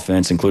on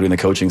offense, including the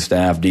coaching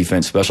staff,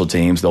 defense, special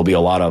teams. There'll be a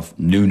lot of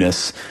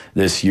newness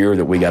this year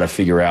that we got to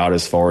figure out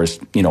as far as,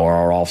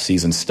 our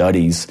off-season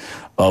studies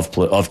of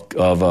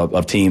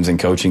teams and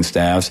coaching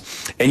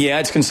staffs. And yeah,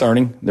 it's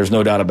concerning. There's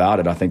no doubt about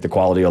it. I think the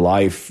quality of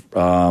life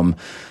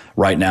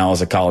right now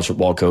as a college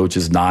football coach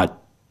is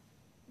not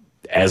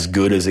as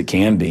good as it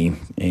can be.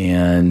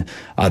 And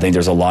I think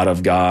there's a lot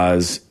of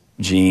guys,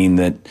 Gene,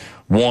 that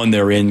one,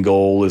 their end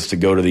goal is to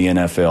go to the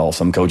NFL.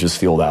 Some coaches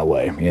feel that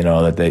way,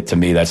 that they, to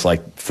me, that's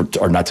like,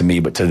 or not to me,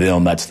 but to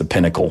them, that's the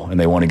pinnacle, and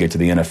they want to get to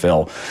the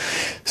NFL.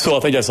 So I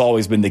think that's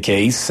always been the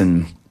case,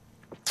 and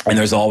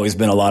there's always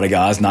been a lot of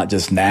guys, not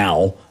just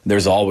now,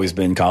 there's always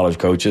been college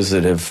coaches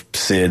that have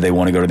said they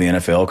want to go to the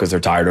NFL because they're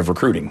tired of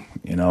recruiting.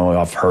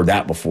 I've heard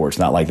that before. It's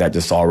not like that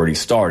just already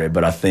started,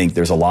 but I think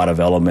there's a lot of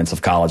elements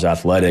of college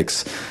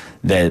athletics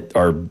that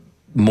are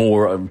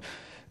more,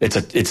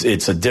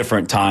 it's a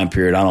different time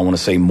period. I don't want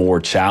to say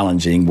more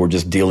challenging. We're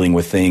just dealing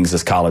with things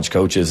as college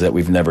coaches that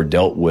we've never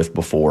dealt with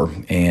before,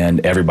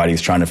 and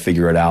everybody's trying to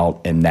figure it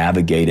out and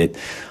navigate it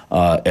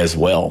as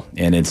well.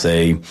 And it's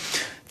a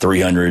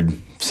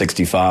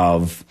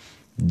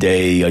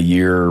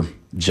 365-day-a-year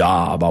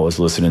job. I was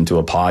listening to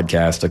a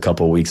podcast a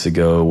couple of weeks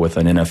ago with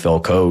an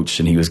NFL coach,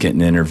 and he was getting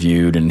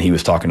interviewed, and he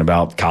was talking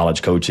about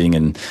college coaching,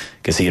 and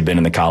because he had been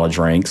in the college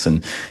ranks,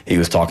 and he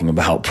was talking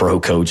about pro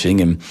coaching,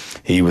 and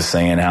he was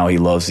saying how he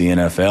loves the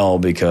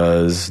NFL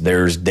because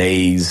there's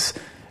days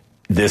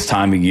this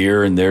time of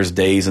year and there's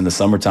days in the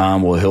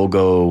summertime where he'll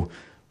go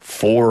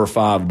 4 or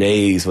 5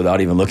 days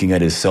without even looking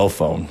at his cell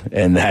phone,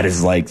 and that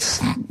is like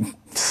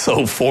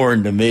so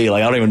foreign to me.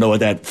 Like, I don't even know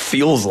what that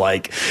feels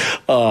like.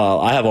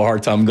 I have a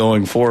hard time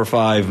going 4 or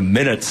 5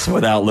 minutes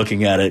without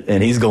looking at it,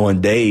 and he's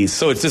going days.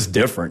 So it's just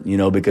different,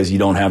 because you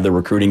don't have the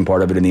recruiting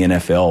part of it in the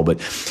NFL. But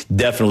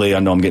definitely, I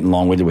know I'm getting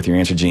long-winded with your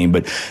answer, Gene,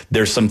 but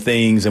there's some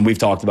things, and we've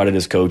talked about it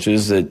as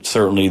coaches, that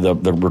certainly the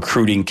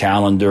recruiting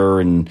calendar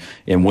and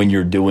when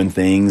you're doing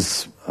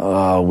things,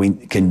 we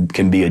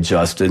can be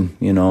adjusted,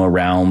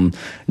 around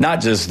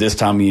not just this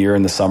time of year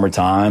in the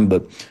summertime,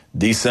 but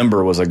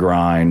December was a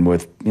grind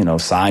with,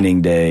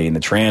 signing day and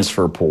the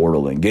transfer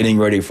portal and getting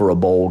ready for a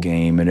bowl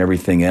game and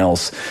everything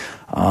else.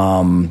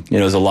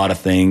 There's a lot of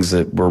things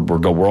that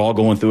we're all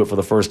going through it for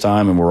the first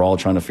time, and we're all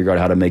trying to figure out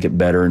how to make it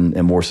better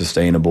and more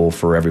sustainable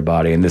for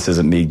everybody. And this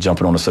isn't me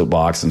jumping on a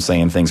soapbox and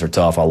saying things are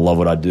tough. I love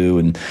what I do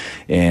and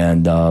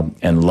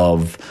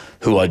love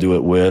who I do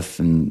it with,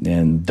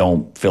 and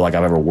don't feel like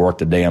I've ever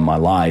worked a day in my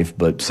life.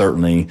 But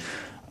certainly,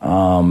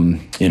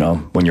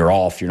 when you're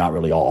off, you're not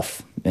really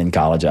off in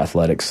college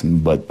athletics.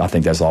 But I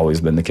think that's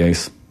always been the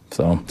case.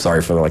 So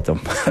sorry for the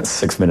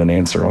 6-minute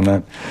answer on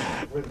that.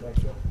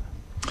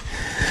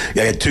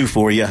 Yeah, I had 2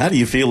 for you. How do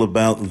you feel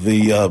about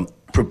the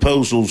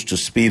proposals to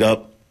speed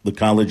up the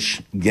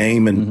college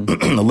game and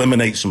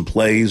eliminate some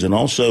plays? And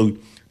also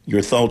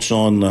your thoughts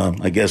on,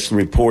 the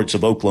reports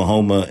of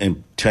Oklahoma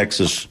and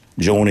Texas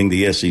joining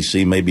the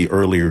SEC maybe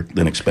earlier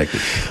than expected?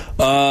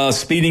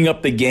 Speeding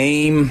up the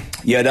game,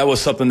 yeah, that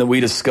was something that we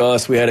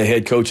discussed. We had a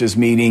head coaches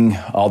meeting,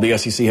 all the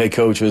SEC head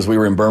coaches. We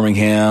were in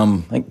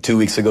Birmingham, I think 2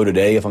 weeks ago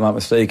today, if I'm not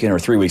mistaken, or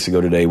 3 weeks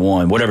ago today,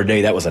 whatever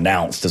day that was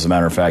announced, as a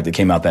matter of fact. It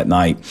came out that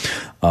night,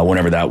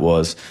 whenever that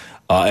was.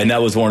 And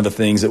that was one of the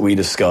things that we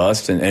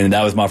discussed, and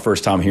that was my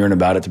first time hearing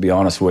about it, to be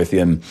honest with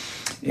you.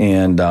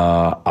 And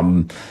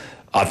I'm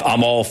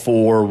all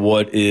for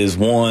what is,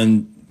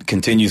 one,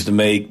 continues to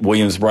make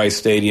Williams-Brice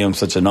Stadium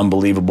such an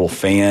unbelievable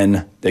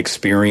fan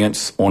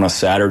experience on a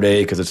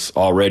Saturday, because it's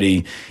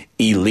already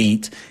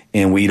elite,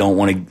 and we don't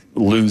want to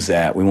lose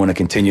that. We want to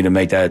continue to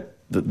make that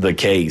the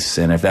case.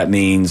 And if that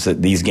means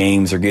that these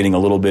games are getting a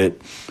little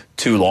bit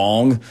too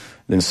long,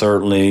 then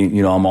certainly,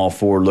 I'm all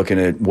for looking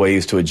at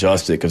ways to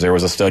adjust it, because there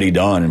was a study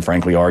done, and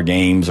frankly, our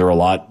games are a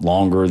lot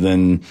longer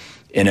than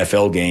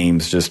NFL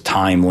games, just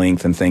time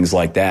length and things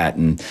like that.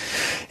 And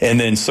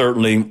then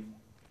certainly,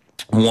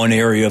 one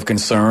area of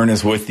concern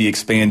is with the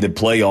expanded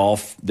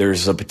playoff.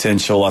 There's a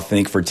potential, I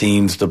think, for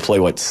teams to play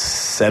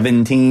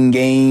 17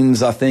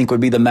 games, I think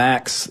would be the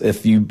max.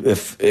 If you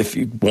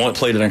want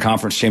played in a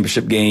conference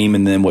championship game,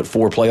 and then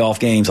 4 playoff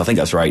games, I think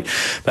that's right.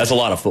 That's a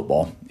lot of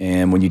football.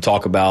 And when you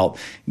talk about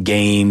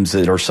games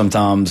that are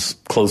sometimes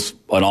close,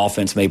 an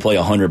offense may play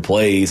 100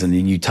 plays, and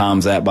then you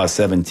times that by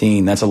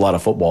 17, that's a lot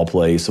of football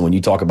plays. So when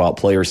you talk about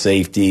player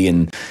safety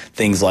and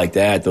things like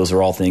that, those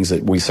are all things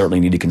that we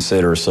certainly need to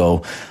consider.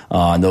 So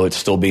I know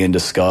it's still being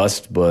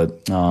discussed,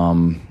 but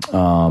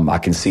I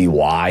can see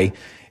why.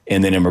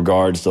 And then in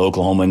regards to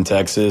Oklahoma and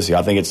Texas, yeah,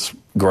 I think it's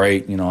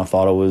great. I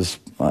thought it was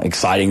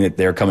exciting that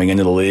they're coming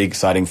into the league,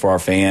 exciting for our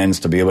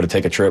fans to be able to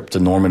take a trip to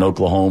Norman,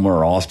 Oklahoma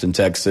or Austin,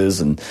 Texas,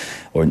 and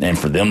for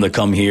them to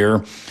come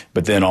here.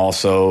 But then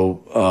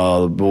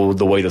also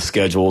the way the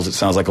schedules, it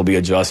sounds like will be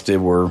adjusted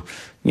where,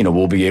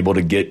 we'll be able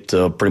to get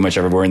pretty much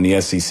everywhere in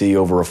the SEC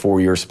over a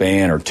 4-year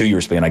span or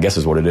 2-year span, I guess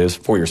is what it is,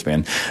 4-year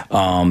span,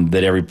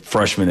 that every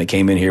freshman that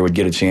came in here would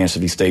get a chance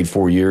if he stayed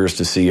 4 years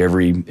to see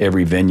every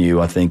venue.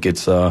 I think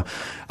it's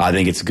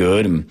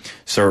good. And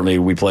certainly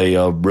we play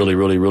a really,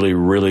 really, really,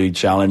 really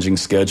challenging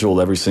schedule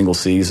every single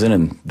season.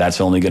 And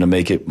that's only going to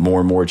make it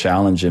more and more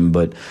challenging.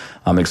 But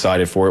I'm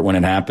excited for it when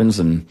it happens.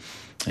 And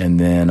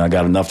then I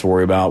got enough to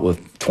worry about with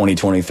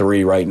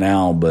 2023 right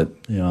now. But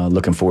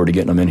looking forward to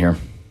getting them in here.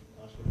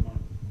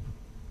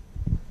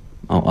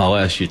 I'll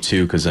ask you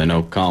two because I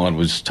know Colin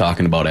was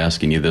talking about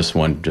asking you this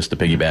one just to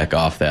piggyback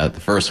off that. The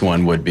first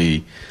one would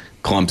be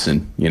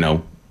Clemson.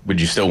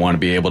 Would you still want to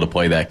be able to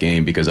play that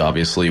game? Because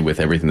obviously with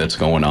everything that's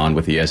going on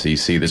with the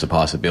SEC, there's a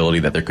possibility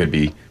that there could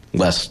be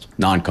less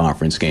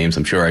non-conference games.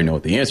 I'm sure I know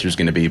what the answer is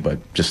going to be,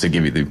 but just to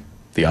give you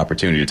the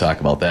opportunity to talk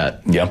about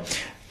that. Yeah,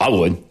 I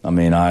would. I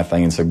mean, I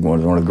think it's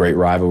one of the great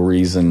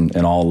rivalries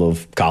in all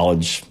of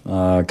college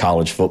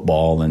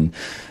football, and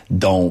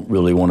don't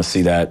really want to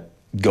see that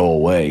go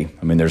away.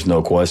 I mean, there's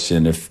no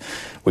question if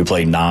we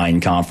play 9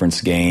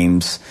 conference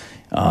games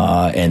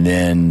and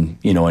then,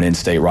 an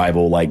in-state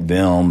rival like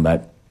them,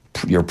 that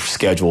your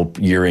schedule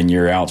year in,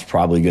 year out is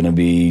probably going to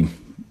be.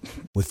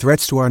 With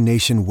threats to our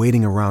nation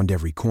waiting around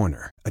every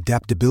corner,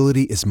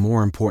 adaptability is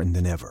more important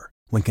than ever.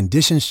 When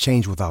conditions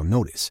change without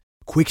notice,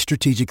 quick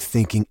strategic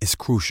thinking is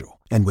crucial.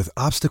 And with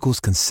obstacles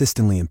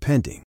consistently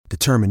impending,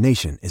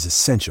 determination is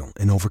essential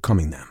in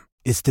overcoming them.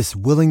 It's this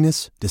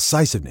willingness,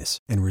 decisiveness,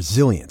 and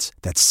resilience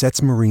that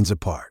sets Marines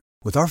apart.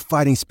 With our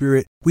fighting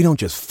spirit, we don't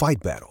just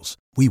fight battles,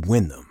 we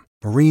win them.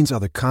 Marines are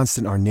the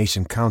constant our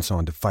nation counts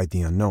on to fight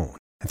the unknown.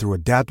 And through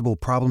adaptable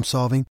problem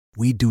solving,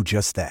 we do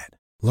just that.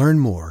 Learn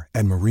more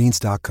at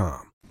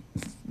Marines.com.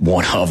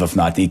 One of, if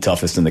not the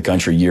toughest in the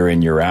country year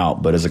in, year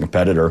out. But as a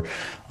competitor,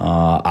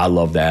 I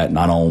love that. And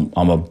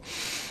I'm a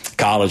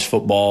college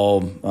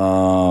football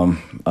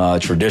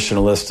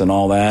traditionalist and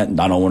all that.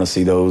 And I don't want to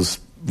see those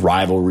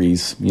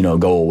rivalries,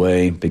 go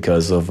away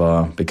because of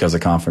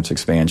conference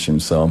expansion.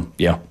 So,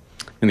 yeah.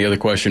 And the other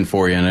question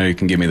for you, I know you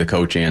can give me the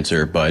coach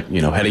answer, but,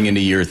 heading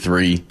into year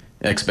 3,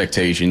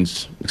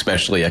 expectations,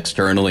 especially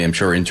externally, I'm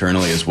sure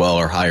internally as well,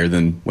 are higher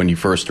than when you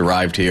first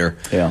arrived here.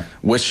 Yeah.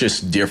 What's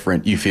just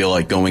different, you feel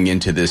like, going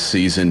into this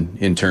season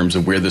in terms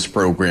of where this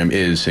program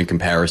is in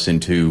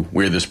comparison to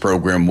where this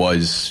program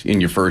was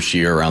in your first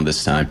year around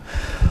this time?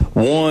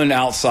 One,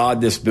 outside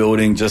this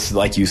building, just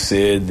like you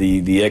said,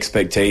 the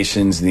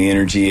expectations, the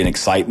energy and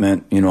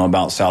excitement,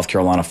 about South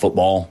Carolina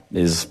football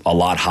is a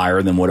lot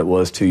higher than what it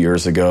was 2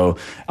 years ago.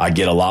 I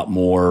get a lot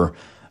more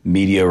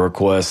media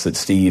requests that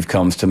Steve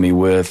comes to me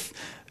with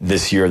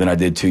this year than I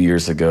did 2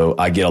 years ago.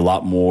 I get a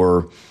lot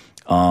more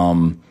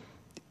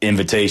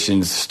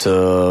invitations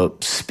to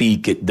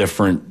speak at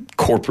different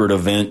corporate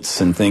events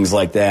and things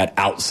like that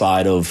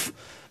outside of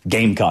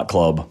Gamecock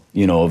Club,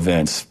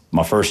 events.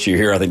 My first year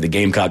here, I think the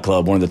Gamecock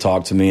Club wanted to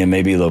talk to me, and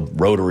maybe the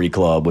Rotary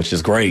Club, which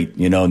is great.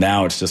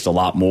 Now it's just a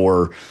lot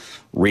more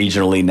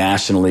regionally,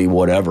 nationally,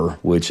 whatever,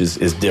 which is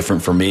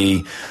different for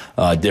me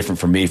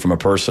from a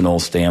personal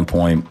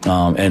standpoint,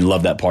 and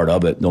love that part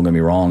of it. Don't get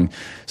me wrong.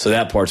 So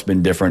that part's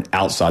been different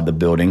outside the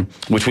building,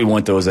 which we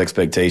want those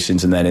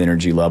expectations and that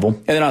energy level.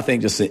 And then I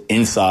think just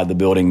inside the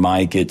building,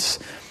 Mike, it's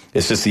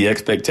just the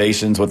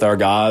expectations with our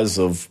guys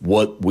of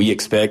what we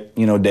expect,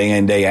 day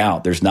in, day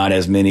out. There's not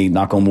as many,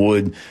 knock on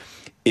wood,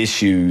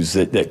 issues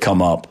that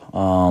come up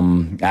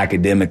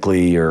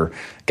academically, or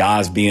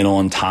guys being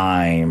on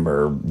time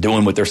or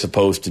doing what they're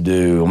supposed to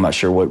do. I'm not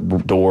sure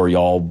what door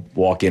y'all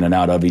walk in and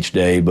out of each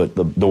day, but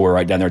the door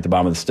right down there at the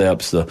bottom of the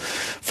steps, the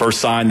first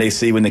sign they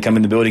see when they come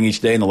in the building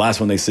each day and the last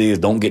one they see is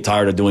don't get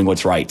tired of doing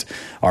what's right.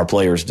 Our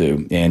players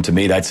do. And to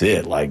me, that's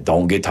it. Like,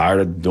 don't get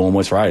tired of doing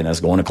what's right. And that's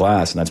going to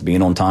class, and that's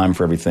being on time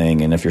for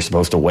everything. And if you're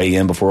supposed to weigh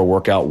in before a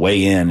workout,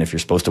 weigh in. If you're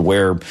supposed to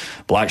wear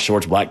black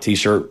shorts, black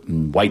T-shirt,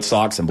 and white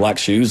socks and black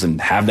shoes, and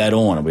have that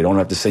on. And we don't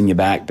have to send you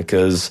back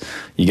because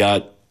you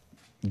got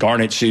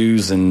garnet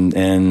shoes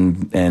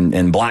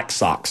and black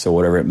socks or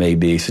whatever it may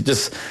be. So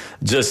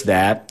just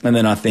that. And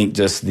then I think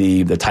just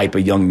the type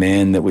of young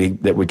men that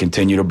we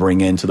continue to bring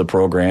into the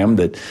program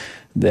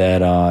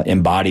that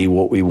embody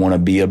what we want to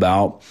be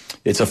about.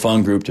 It's a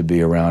fun group to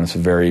be around. It's a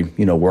very,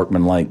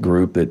 workmanlike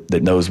group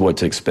that knows what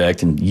to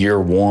expect. In year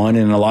 1,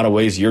 and in a lot of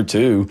ways, year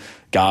 2,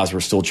 guys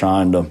were still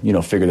trying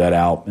to, figure that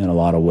out in a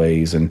lot of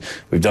ways. And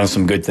we've done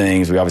some good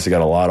things. We obviously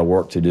got a lot of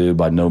work to do.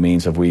 By no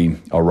means have we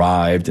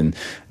arrived. And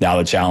now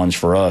the challenge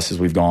for us is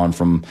we've gone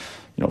from,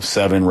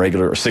 6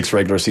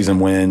 regular season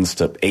wins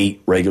to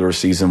 8 regular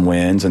season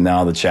wins. And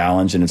now the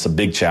challenge, and it's a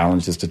big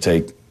challenge, is to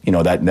take,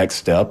 that next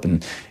step.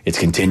 And it's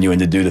continuing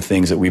to do the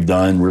things that we've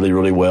done really,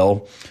 really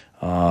well,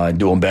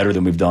 do them better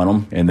than we've done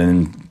them, and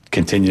then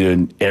continue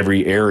in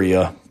every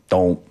area.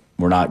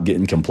 We're not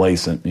getting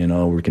complacent.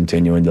 We're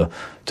continuing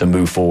to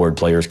move forward,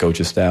 players,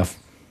 coaches, staff.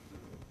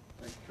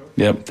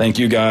 Yep. Thank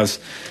you, guys.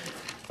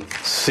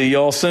 See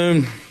y'all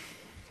soon.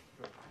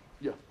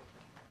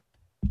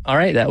 All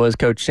right, that was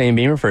Coach Shane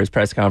Beamer for his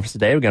press conference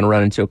today. We're going to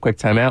run into a quick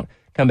timeout,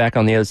 come back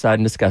on the other side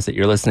and discuss it.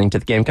 You're listening to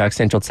the Gamecock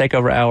Central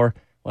Takeover Hour,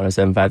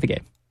 107.5 The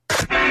Game.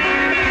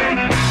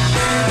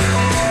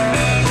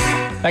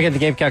 Back at the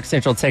Gamecock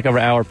Central Takeover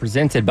Hour,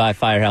 presented by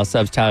Firehouse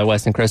Subs. Tyler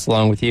West and Chris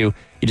along with you.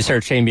 You just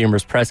heard Shane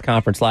Beamer's press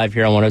conference live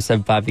here on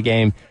 107.5 The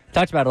Game.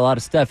 Talked about a lot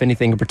of stuff.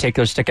 Anything in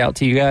particular stick out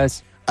to you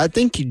guys? I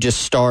think you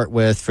just start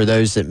with, for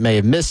those that may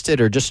have missed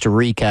it, or just to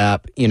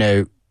recap,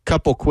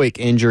 couple quick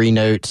injury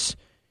notes.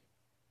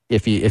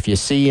 If you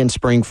see in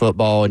spring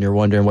football and you're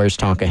wondering where's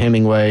Tonka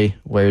Hemingway,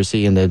 where is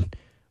he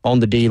on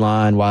the D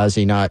line, why is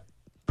he not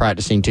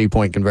practicing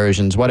 2-point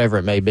conversions, whatever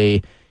it may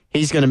be,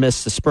 he's going to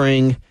miss the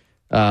spring.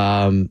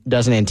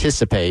 Doesn't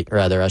anticipate,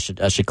 rather, I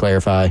should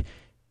clarify,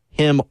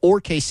 him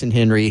or Kason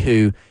Henry,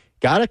 who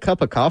got a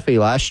cup of coffee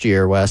last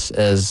year, Wes,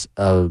 as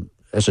a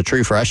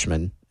true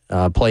freshman,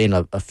 playing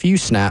a few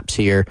snaps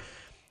here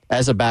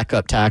as a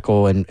backup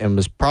tackle, and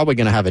was probably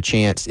going to have a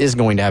chance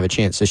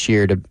this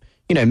year to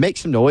make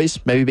some noise,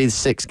 maybe be the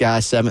 6th guy,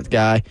 7th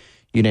guy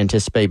you'd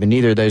anticipate, but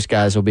neither of those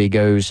guys will be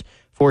goes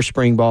for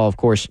spring ball. Of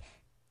course,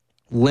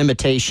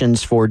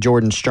 limitations for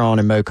Jordan Strong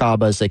and Mo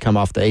Kaba as they come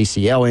off the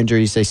ACL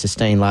injuries they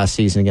sustained last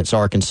season against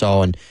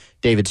Arkansas, and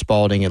David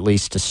Spalding, at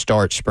least to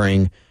start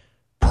spring,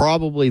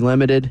 probably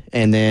limited.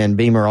 And then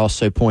Beamer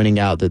also pointing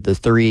out that the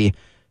 3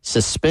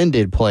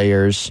 suspended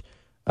players,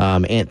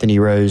 Anthony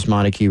Rose,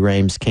 Montague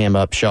Rames, Cam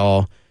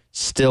Upshaw,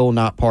 still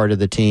not part of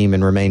the team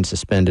and remain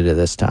suspended at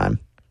this time.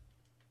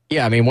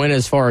 Yeah, I mean, went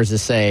as far as to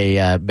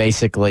say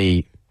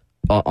basically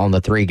on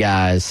the 3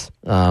 guys,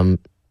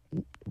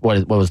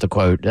 what was the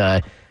quote?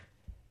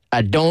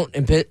 I don't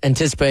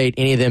anticipate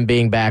any of them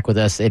being back with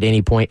us at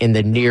any point in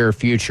the near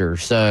future.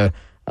 So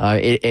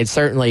it's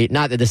certainly,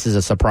 not that this is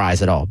a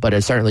surprise at all, but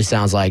it certainly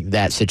sounds like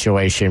that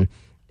situation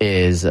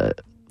is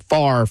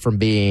far from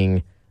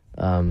being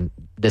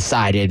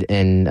decided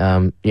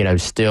and,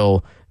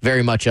 still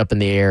very much up in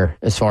the air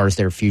as far as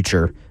their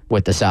future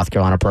with the South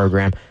Carolina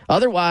program.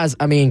 Otherwise,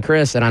 I mean,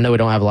 Chris, and I know we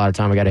don't have a lot of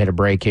time. We got to hit a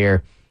break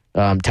here.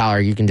 Tyler,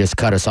 you can just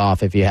cut us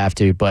off if you have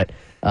to, but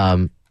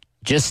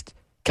just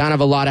kind of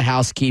a lot of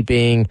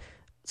housekeeping,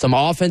 some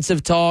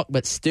offensive talk,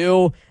 but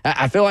still,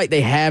 I feel like they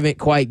haven't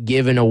quite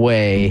given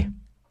away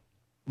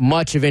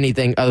much of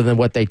anything other than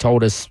what they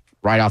told us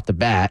right off the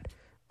bat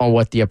on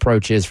what the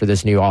approach is for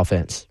this new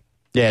offense.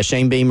 Yeah,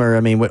 Shane Beamer, I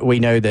mean, we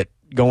know that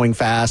going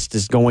fast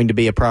is going to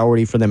be a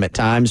priority for them at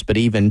times, but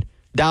even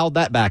dialed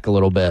that back a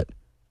little bit.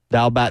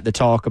 Dialed back the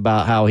talk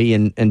about how he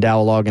and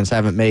Dowell Loggins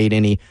haven't made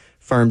any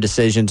firm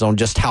decisions on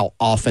just how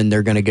often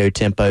they're going to go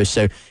tempo.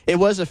 So it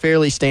was a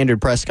fairly standard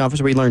press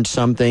conference. We learned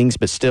some things,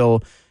 but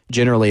still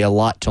generally a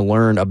lot to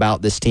learn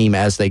about this team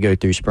as they go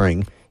through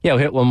spring. Yeah, we'll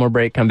hit one more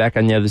break, come back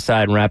on the other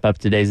side, and wrap up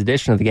today's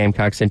edition of the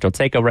Gamecock Central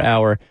Takeover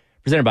Hour,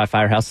 presented by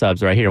Firehouse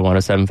Subs, right here,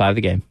 107.5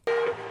 The Game.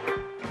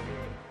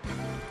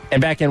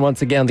 And back in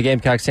once again, the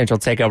Gamecock Central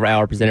Takeover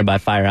Hour, presented by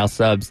Firehouse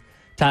Subs.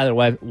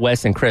 Tyler,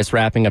 Wes, and Chris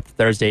wrapping up the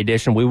Thursday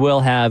edition. We will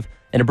have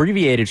an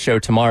abbreviated show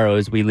tomorrow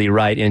as we lead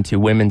right into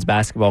women's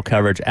basketball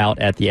coverage out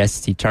at the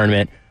SEC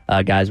tournament.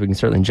 Guys, we can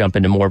certainly jump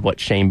into more of what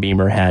Shane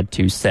Beamer had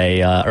to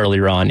say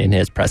earlier on in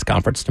his press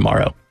conference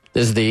tomorrow.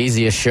 This is the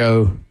easiest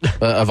show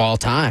of all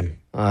time,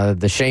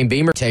 the Shane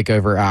Beamer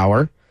Takeover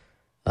Hour.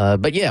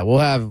 But yeah,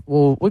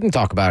 we can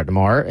talk about it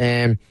tomorrow,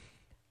 and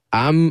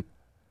I'm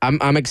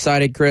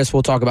excited, Chris.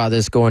 We'll talk about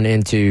this going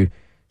into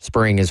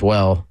spring as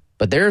well.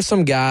 But there are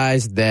some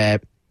guys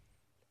that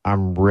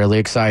I'm really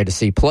excited to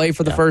see play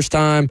for the first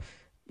time.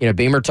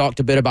 Beamer talked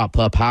a bit about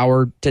Pup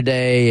Howard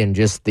today and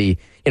just the,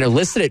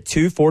 listed at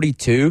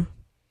 242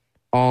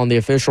 on the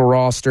official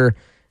roster.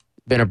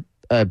 Been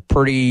a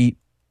pretty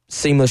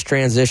seamless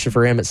transition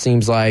for him, it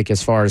seems like,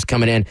 as far as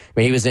coming in. I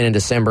mean, he was in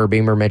December.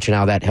 Beamer mentioned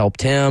how that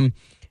helped him.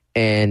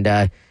 And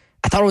I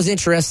thought it was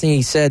interesting.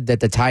 He said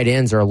that the tight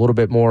ends are a little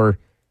bit more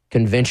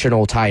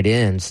conventional tight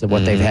ends than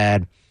what they've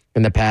had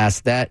in the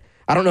past. That,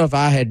 I don't know if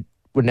I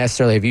would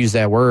necessarily have used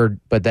that word,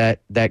 but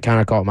that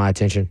kind of caught my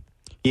attention.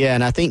 Yeah,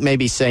 and I think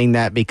maybe saying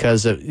that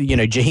because of,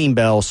 Jaheim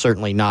Bell,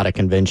 certainly not a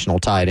conventional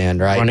tight end,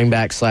 right? Running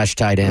back /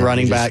 tight end.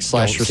 Running back /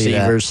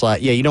 receivers.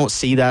 You don't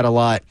see that a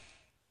lot.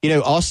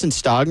 Austin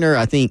Stogner,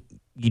 I think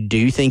you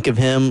do think of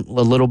him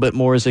a little bit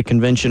more as a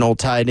conventional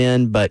tight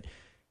end, but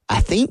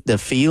I think the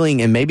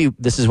feeling, and maybe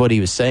this is what he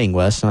was saying,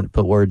 Wes, not to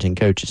put words in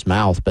Coach's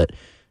mouth, but,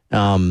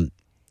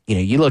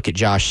 you look at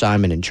Josh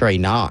Simon and Trey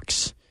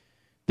Knox.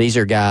 These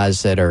are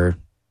guys that are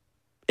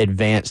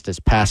advanced as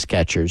pass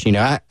catchers.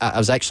 I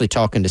was actually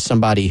talking to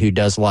somebody who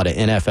does a lot of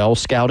NFL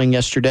scouting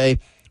yesterday,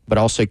 but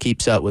also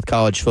keeps up with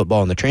college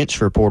football and the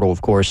transfer portal,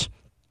 of course.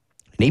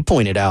 And he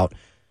pointed out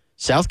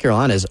South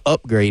Carolina has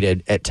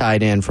upgraded at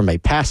tight end from a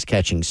pass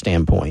catching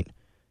standpoint.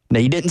 Now,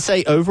 you didn't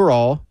say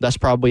overall. That's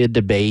probably a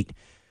debate.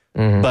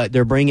 But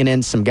they're bringing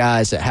in some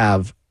guys that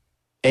have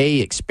A,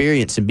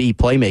 experience, and B,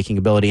 playmaking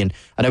ability. And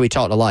I know we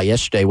talked a lot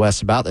yesterday,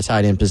 Wes, about the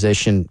tight end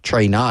position.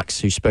 Trey Knox,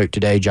 who spoke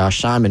today, Josh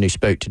Simon, who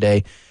spoke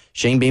today.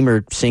 Shane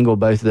Beamer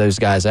singled both of those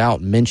guys out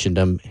and mentioned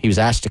them. He was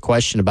asked a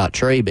question about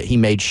Trey, but he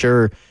made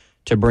sure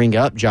to bring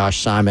up Josh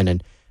Simon.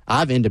 And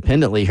I've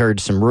independently heard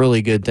some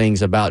really good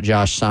things about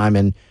Josh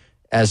Simon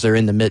as they're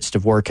in the midst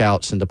of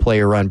workouts and the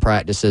player run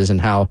practices, and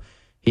how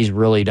he's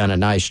really done a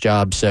nice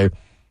job. So,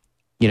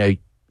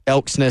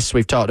 Elksness,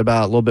 we've talked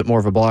about, a little bit more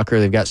of a blocker.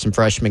 They've got some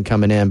freshmen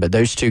coming in, but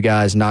those two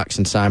guys, Knox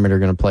and Simon, are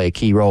going to play a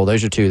key role.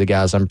 Those are two of the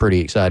guys I'm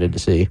pretty excited to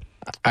see.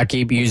 I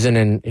keep using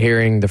and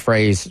hearing the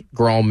phrase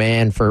grown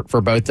man for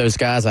both those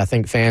guys. I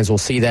think fans will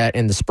see that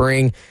in the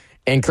spring.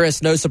 And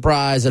Chris, no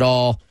surprise at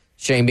all,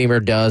 Shane Beamer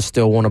does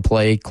still want to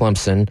play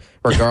Clemson,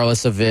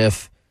 regardless of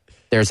if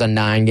there's a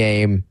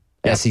 9-game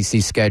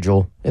SEC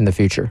schedule in the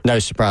future. No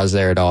surprise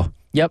there at all.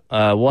 Yep.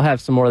 We'll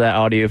have some more of that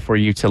audio for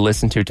you to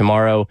listen to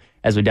tomorrow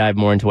as we dive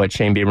more into what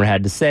Shane Beamer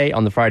had to say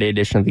on the Friday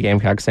edition of the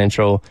Gamecock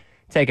Central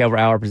Takeover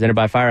Hour presented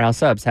by Firehouse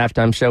Subs.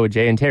 Halftime show with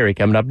Jay and Terry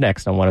coming up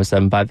next on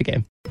 107.5 The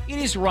Game. It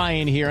is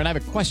Ryan here, and I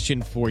have a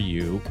question for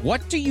you.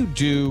 What do you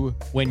do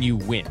when you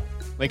win?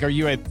 Like, are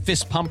you a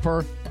fist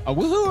pumper, a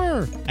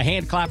woohooer, a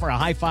hand clapper, a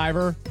high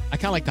fiver? I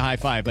kind of like the high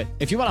five, but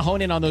if you want to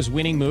hone in on those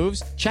winning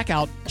moves, check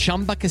out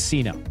Chumba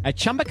Casino. At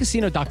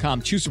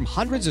ChumbaCasino.com, choose from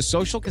hundreds of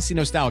social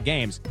casino-style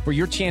games for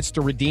your chance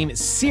to redeem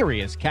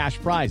serious cash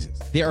prizes.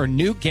 There are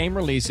new game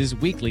releases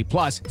weekly,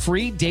 plus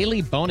free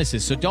daily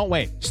bonuses, so don't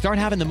wait. Start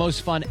having the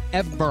most fun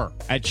ever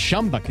at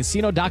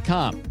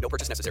ChumbaCasino.com. No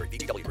purchase necessary.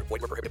 VGW. Void where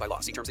prohibited by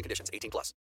law. See terms and conditions. 18+.